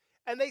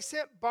 and they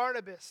sent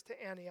Barnabas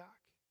to Antioch.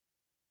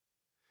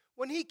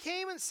 When he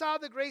came and saw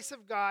the grace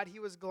of God, he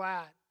was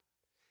glad,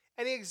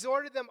 and he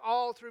exhorted them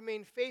all to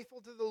remain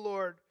faithful to the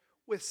Lord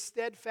with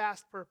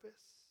steadfast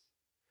purpose.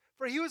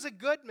 For he was a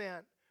good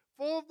man,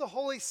 full of the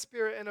Holy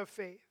Spirit and of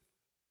faith.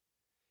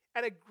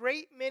 And a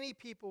great many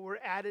people were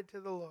added to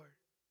the Lord.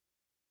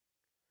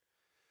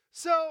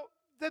 So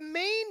the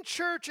main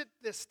church at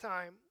this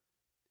time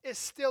is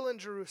still in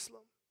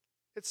Jerusalem.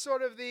 It's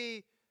sort of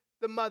the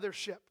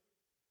mothership,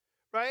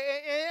 right?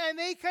 And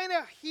they kind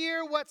of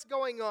hear what's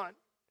going on.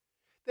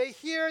 They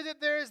hear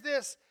that there's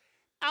this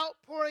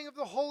outpouring of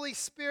the Holy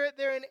Spirit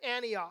there in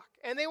Antioch.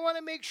 And they want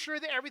to make sure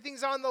that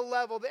everything's on the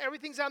level, that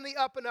everything's on the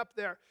up and up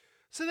there.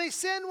 So they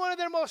send one of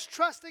their most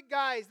trusted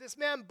guys, this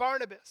man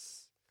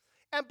Barnabas.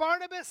 And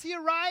Barnabas, he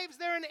arrives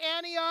there in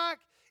Antioch,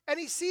 and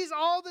he sees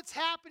all that's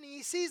happening.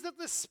 He sees that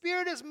the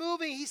Spirit is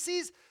moving. He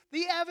sees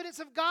the evidence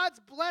of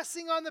God's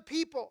blessing on the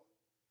people.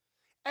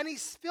 And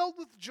he's filled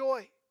with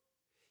joy.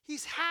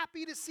 He's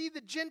happy to see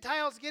the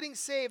Gentiles getting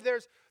saved.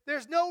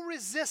 There's no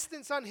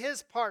resistance on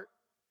his part.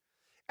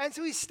 And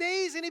so he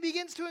stays and he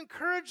begins to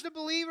encourage the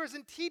believers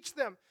and teach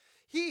them.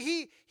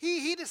 He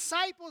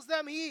disciples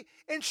them. He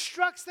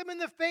instructs them in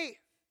the faith.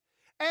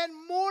 And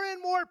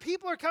more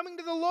people are coming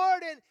to the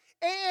Lord,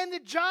 and the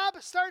job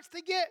starts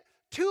to get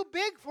too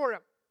big for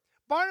him.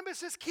 Barnabas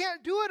just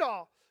can't do it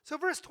all. So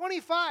verse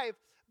 25,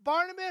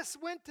 Barnabas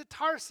went to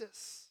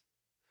Tarsus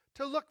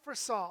to look for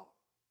Saul.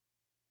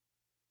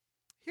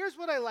 Here's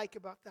what I like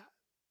about that.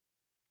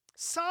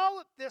 Saul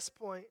at this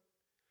point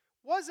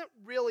wasn't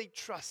really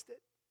trusted.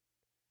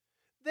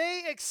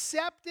 They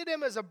accepted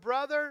him as a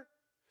brother,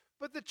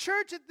 but the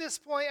church at this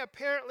point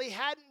apparently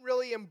hadn't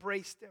really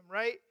embraced him,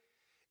 right?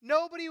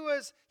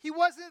 He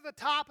wasn't at the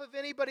top of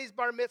anybody's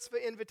bar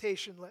mitzvah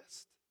invitation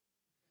list,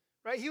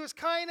 right? He was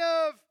kind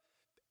of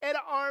at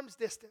an arm's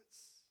distance.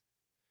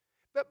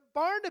 But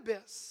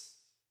Barnabas,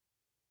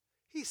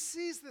 he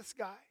sees this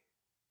guy,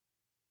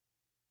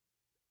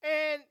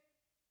 and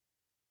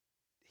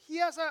he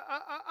has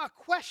a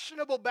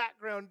questionable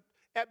background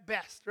at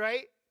best,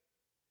 right?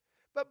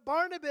 But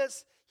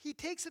Barnabas, he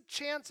takes a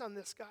chance on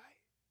this guy,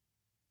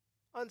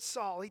 on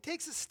Saul. He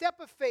takes a step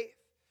of faith.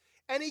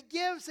 And he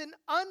gives an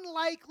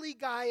unlikely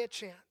guy a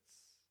chance.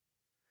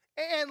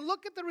 And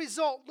look at the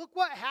result. Look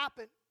what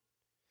happened.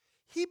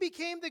 He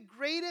became the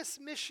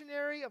greatest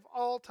missionary of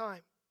all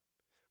time.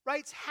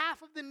 Writes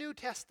half of the New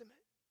Testament.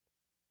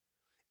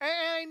 And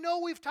I know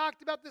we've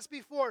talked about this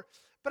before,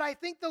 but I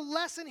think the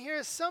lesson here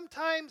is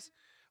sometimes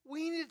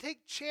we need to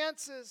take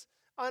chances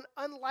on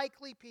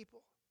unlikely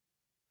people.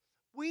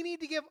 We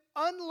need to give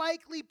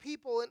unlikely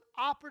people an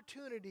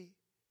opportunity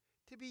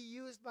to be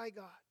used by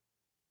God.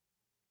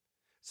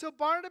 So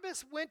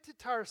Barnabas went to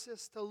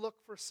Tarsus to look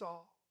for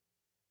Saul.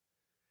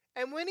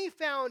 And when he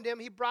found him,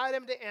 he brought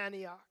him to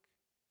Antioch.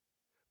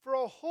 For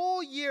a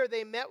whole year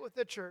they met with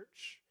the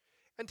church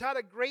and taught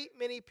a great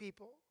many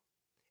people.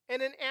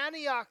 And in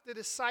Antioch the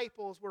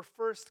disciples were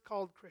first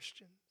called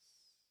Christians.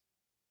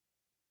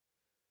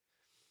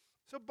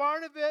 So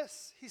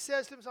Barnabas, he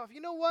says to himself,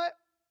 you know what?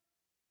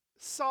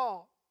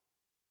 Saul,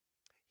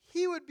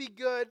 he would be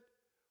good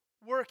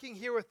working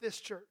here with this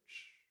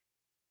church.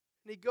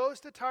 And he goes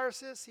to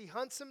Tarsus, he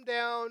hunts him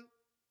down.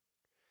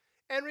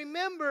 And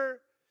remember,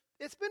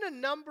 it's been a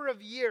number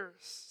of years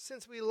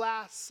since we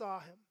last saw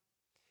him.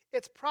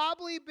 It's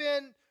probably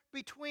been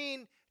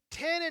between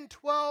 10 and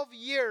 12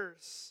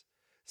 years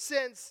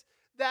since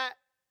that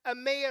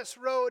Emmaus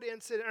Road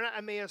incident, or not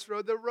Emmaus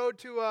Road, the road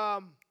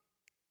to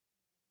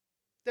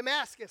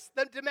Damascus,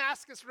 the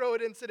Damascus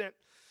Road incident.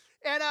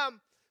 And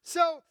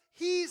so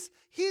he's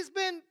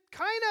been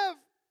kind of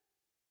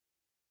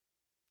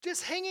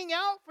just hanging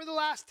out for the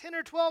last 10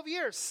 or 12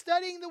 years,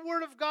 studying the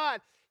Word of God,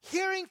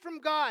 hearing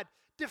from God,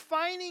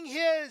 defining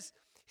his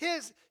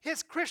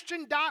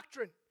Christian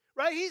doctrine,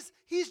 right?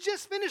 He's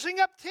just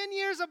finishing up 10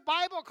 years of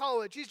Bible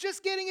college. He's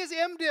just getting his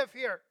MDiv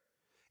here.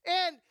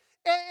 And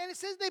it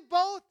says they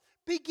both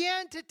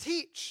began to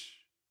teach.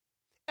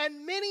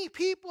 And many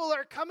people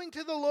are coming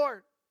to the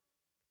Lord.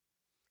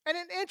 And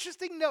an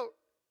interesting note,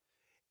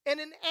 and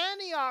in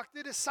Antioch,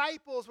 the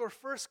disciples were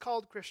first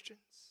called Christians.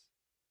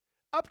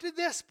 Up to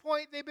this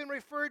point, they've been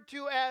referred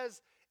to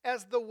as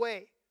the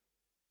way.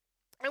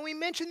 And we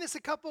mentioned this a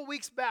couple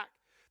weeks back.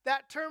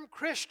 That term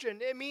Christian,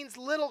 it means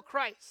little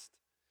Christ.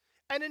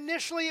 And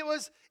initially it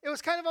was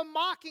kind of a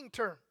mocking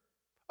term.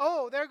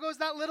 Oh, there goes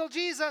that little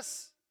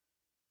Jesus.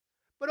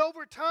 But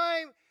over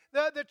time,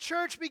 the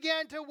church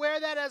began to wear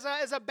that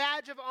as a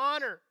badge of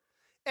honor.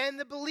 And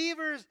the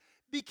believers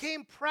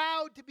became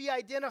proud to be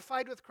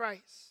identified with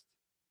Christ.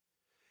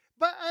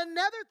 But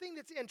another thing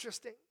that's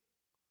interesting,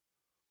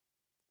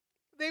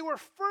 they were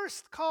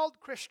first called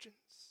Christians.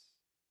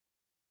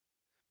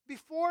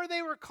 Before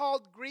they were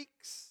called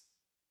Greeks,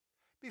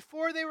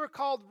 before they were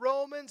called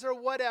Romans or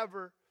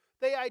whatever,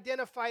 they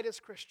identified as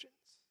Christians.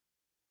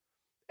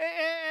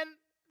 And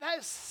that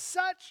is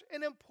such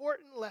an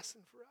important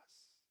lesson for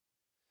us.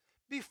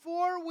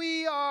 Before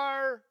we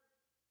are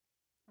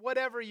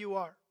whatever you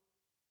are,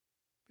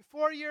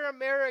 before you're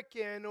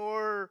American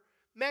or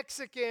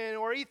Mexican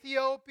or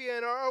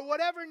Ethiopian or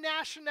whatever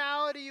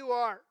nationality you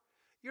are,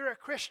 you're a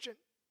Christian.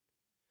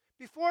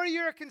 Before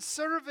you're a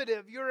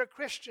conservative, you're a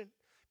Christian.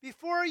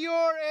 Before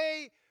you're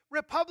a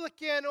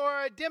Republican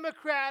or a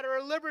Democrat or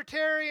a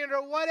Libertarian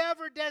or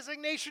whatever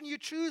designation you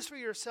choose for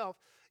yourself,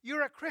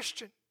 you're a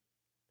Christian.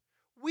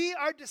 We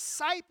are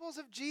disciples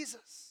of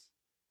Jesus.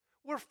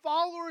 We're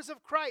followers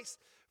of Christ.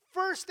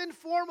 First and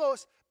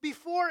foremost,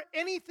 before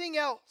anything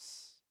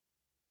else.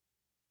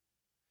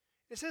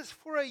 It says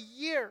for a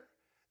year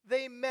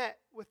they met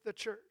with the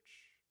church.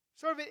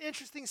 Sort of an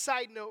interesting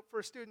side note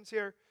for students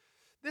here.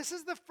 This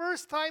is the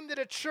first time that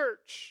a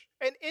church,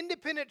 an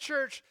independent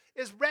church,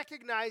 is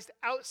recognized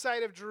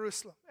outside of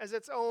Jerusalem as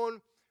its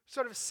own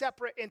sort of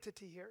separate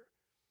entity here.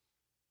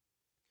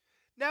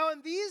 Now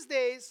in these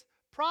days,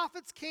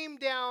 prophets came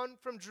down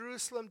from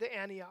Jerusalem to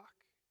Antioch.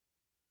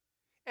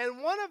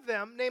 And one of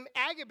them, named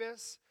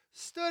Agabus,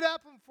 stood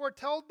up and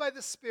foretold by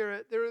the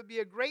Spirit there would be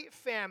a great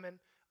famine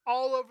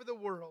all over the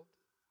world.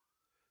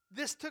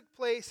 This took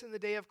place in the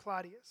days of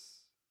Claudius.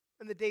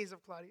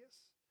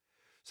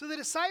 So the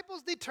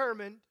disciples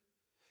determined,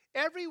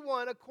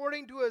 everyone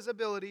according to his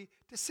ability,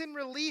 to send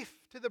relief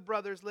to the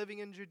brothers living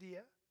in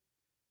Judea.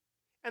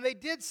 And they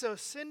did so,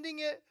 sending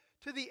it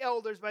to the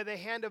elders by the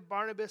hand of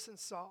Barnabas and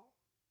Saul.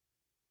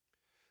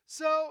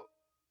 So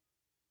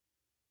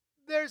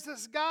there's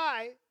this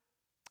guy,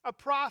 a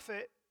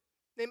prophet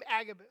named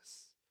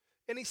Agabus,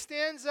 and he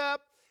stands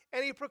up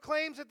and he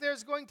proclaims that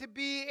there's going to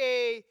be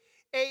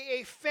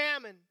a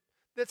famine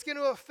that's going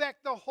to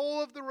affect the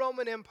whole of the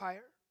Roman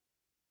Empire.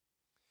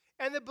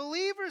 And the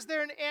believers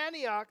there in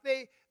Antioch,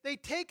 they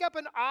take up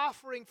an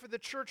offering for the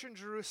church in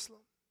Jerusalem.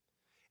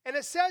 And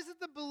it says that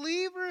the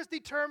believer is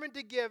determined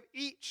to give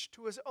each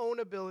to his own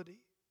ability.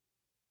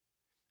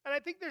 And I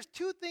think there's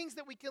two things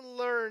that we can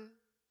learn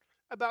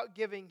about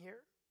giving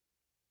here.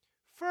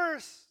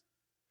 First,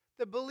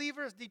 the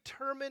believer is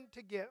determined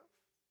to give.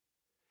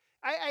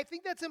 I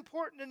think that's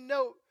important to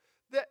note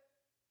that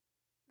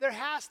there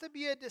has to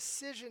be a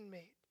decision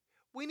made.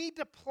 We need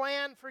to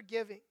plan for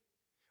giving.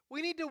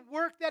 We need to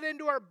work that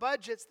into our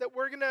budgets, that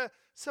we're going to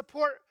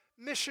support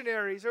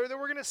missionaries or that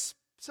we're going to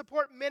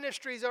support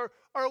ministries or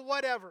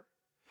whatever.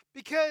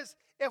 Because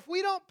if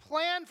we don't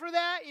plan for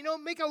that,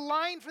 make a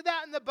line for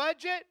that in the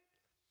budget,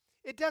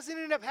 it doesn't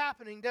end up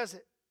happening, does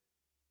it?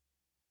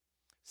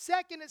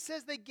 Second, it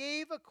says they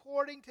gave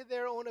according to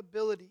their own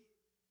ability.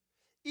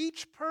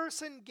 Each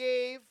person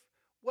gave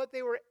what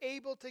they were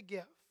able to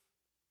give.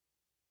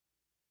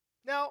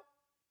 Now,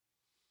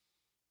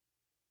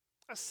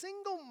 a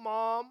single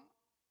mom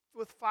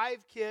with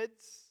 5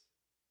 kids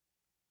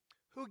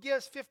who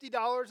gives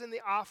 $50 in the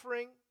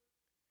offering,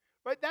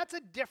 right? That's a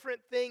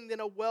different thing than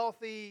a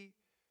wealthy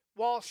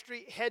Wall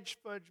Street hedge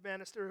fund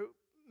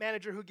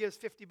manager who gives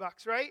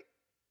 $50, right?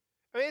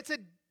 I mean,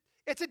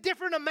 it's a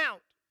different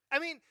amount. I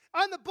mean,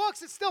 on the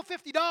books, it's still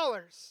 $50.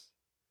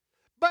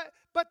 But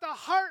the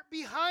heart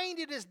behind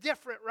it is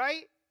different,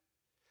 right?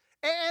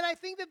 And I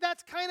think that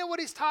that's kind of what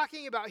he's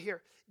talking about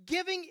here.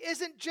 Giving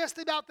isn't just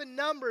about the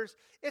numbers.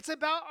 It's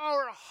about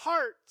our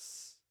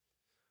hearts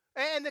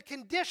and the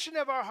condition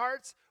of our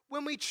hearts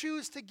when we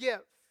choose to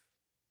give.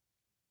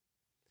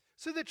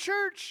 So the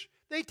church,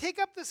 they take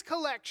up this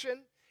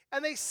collection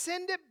and they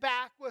send it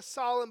back with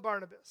Saul and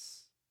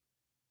Barnabas.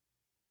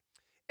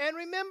 And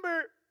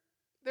remember,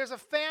 there's a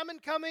famine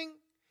coming.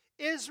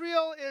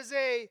 Israel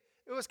it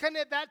was kind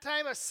of at that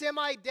time a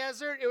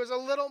semi-desert. It was a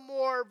little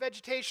more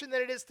vegetation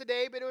than it is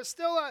today, but it was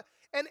still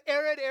an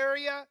arid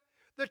area.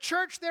 The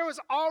church there was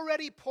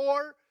already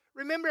poor.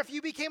 Remember, if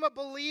you became a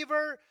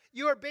believer,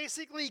 you were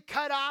basically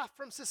cut off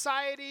from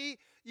society.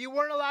 You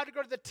weren't allowed to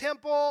go to the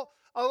temple.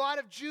 A lot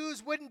of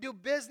Jews wouldn't do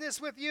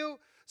business with you.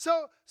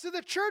 So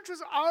the church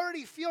was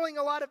already feeling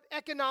a lot of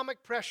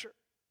economic pressure.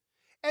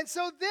 And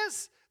so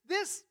this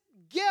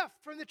gift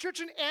from the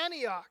church in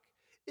Antioch,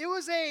 it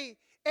was a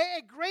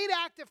great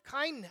act of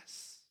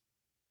kindness.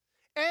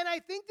 And I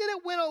think that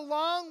it went a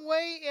long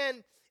way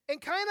in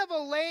kind of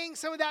allaying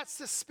some of that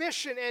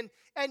suspicion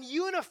and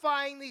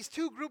unifying these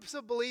two groups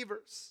of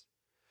believers.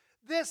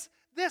 This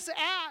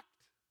act,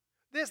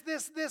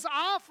 this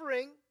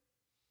offering,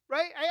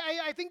 right?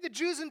 I think the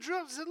Jews in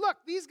Jerusalem said, look,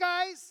 these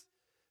guys,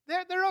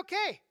 they're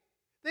okay.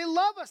 They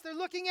love us. They're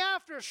looking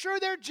after us. Sure,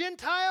 they're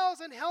Gentiles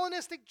and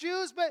Hellenistic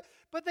Jews, but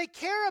they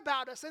care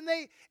about us and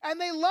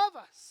they love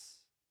us.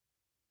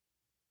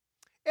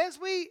 As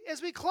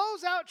we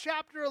close out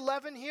chapter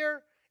 11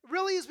 here,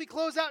 really, as we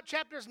close out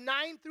chapters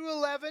 9 through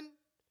 11,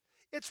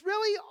 it's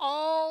really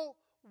all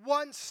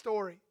one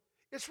story.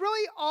 It's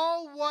really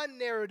all one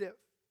narrative.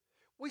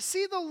 We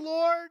see the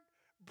Lord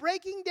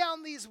breaking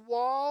down these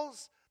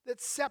walls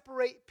that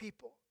separate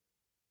people.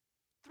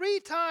 3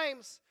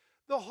 times,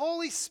 the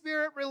Holy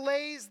Spirit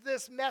relays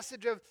this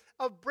message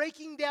of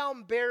breaking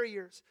down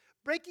barriers,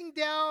 breaking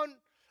down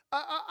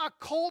a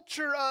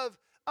culture of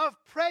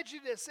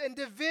prejudice and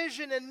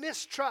division and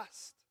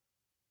mistrust.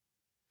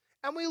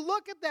 And we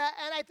look at that,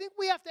 and I think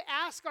we have to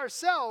ask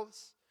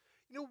ourselves,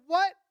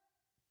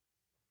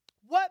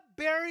 what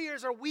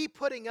barriers are we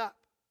putting up?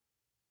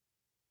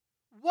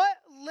 What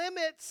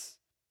limits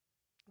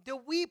do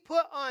we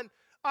put on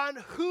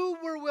who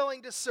we're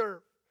willing to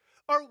serve,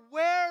 or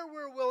where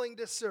we're willing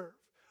to serve,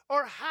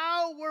 or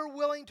how we're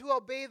willing to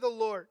obey the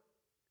Lord?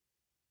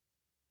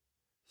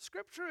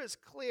 Scripture is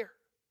clear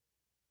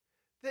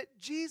that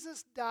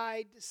Jesus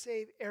died to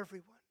save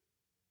everyone.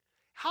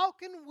 How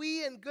can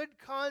we in good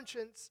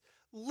conscience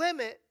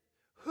limit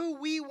who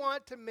we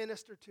want to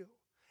minister to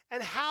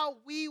and how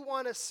we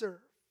want to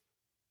serve?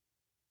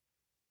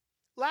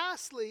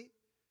 Lastly,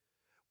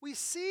 we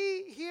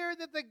see here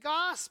that the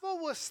gospel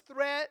was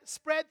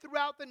spread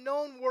throughout the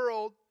known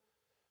world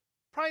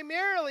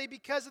primarily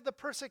because of the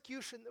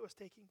persecution that was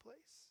taking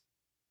place.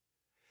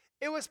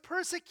 It was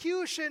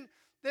persecution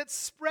that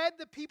spread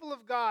the people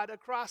of God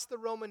across the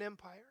Roman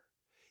Empire.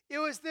 It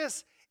was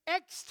this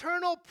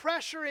external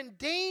pressure and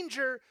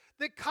danger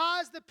that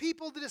caused the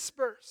people to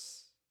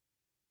disperse.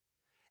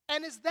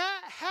 And as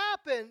that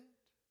happened,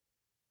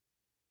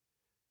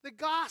 the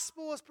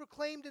gospel was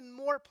proclaimed in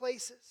more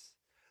places.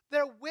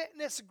 Their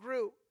witness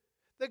grew.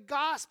 The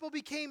gospel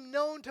became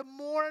known to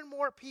more and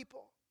more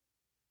people.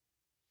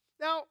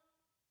 Now,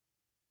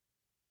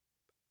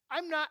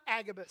 I'm not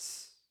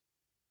Agabus.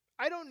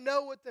 I don't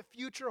know what the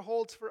future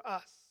holds for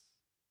us.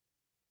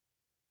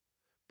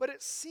 But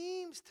it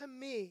seems to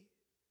me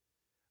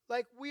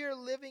like we are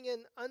living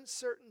in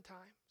uncertain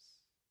times.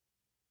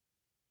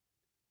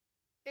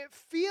 It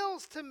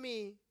feels to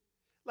me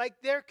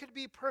like there could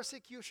be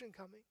persecution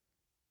coming.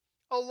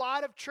 A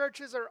lot of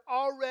churches are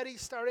already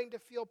starting to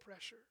feel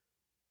pressure.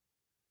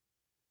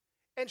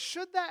 And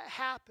should that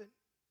happen,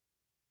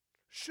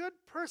 should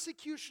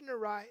persecution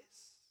arise,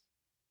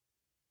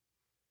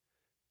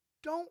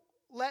 don't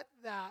let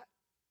that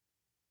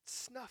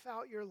snuff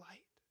out your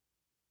light.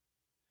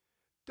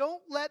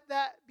 Don't let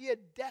that be a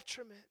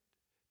detriment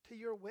to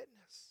your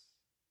witness.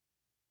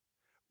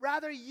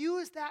 Rather,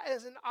 use that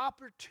as an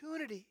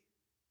opportunity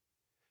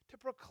to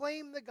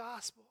proclaim the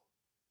gospel.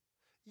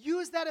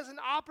 Use that as an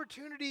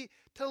opportunity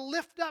to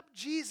lift up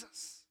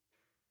Jesus.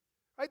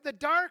 Right? The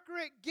darker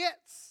it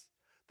gets,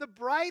 the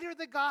brighter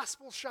the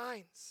gospel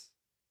shines.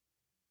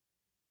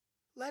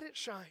 Let it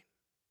shine.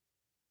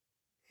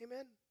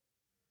 Amen.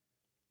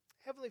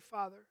 Heavenly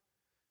Father,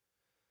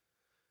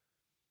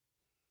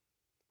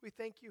 we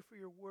thank you for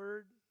your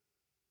word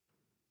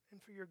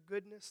and for your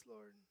goodness,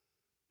 Lord.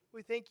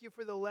 We thank you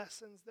for the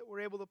lessons that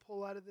we're able to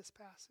pull out of this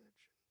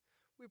passage.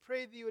 We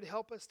pray that you would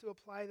help us to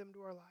apply them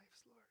to our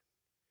lives, Lord.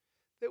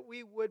 That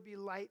we would be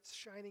lights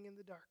shining in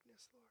the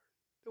darkness, Lord.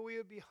 That we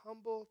would be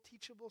humble,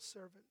 teachable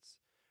servants,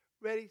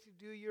 ready to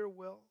do your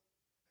will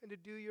and to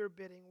do your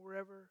bidding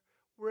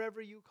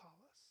wherever you call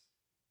us.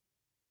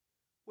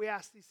 We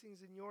ask these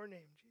things in your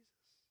name, Jesus.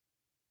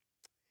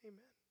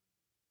 Amen.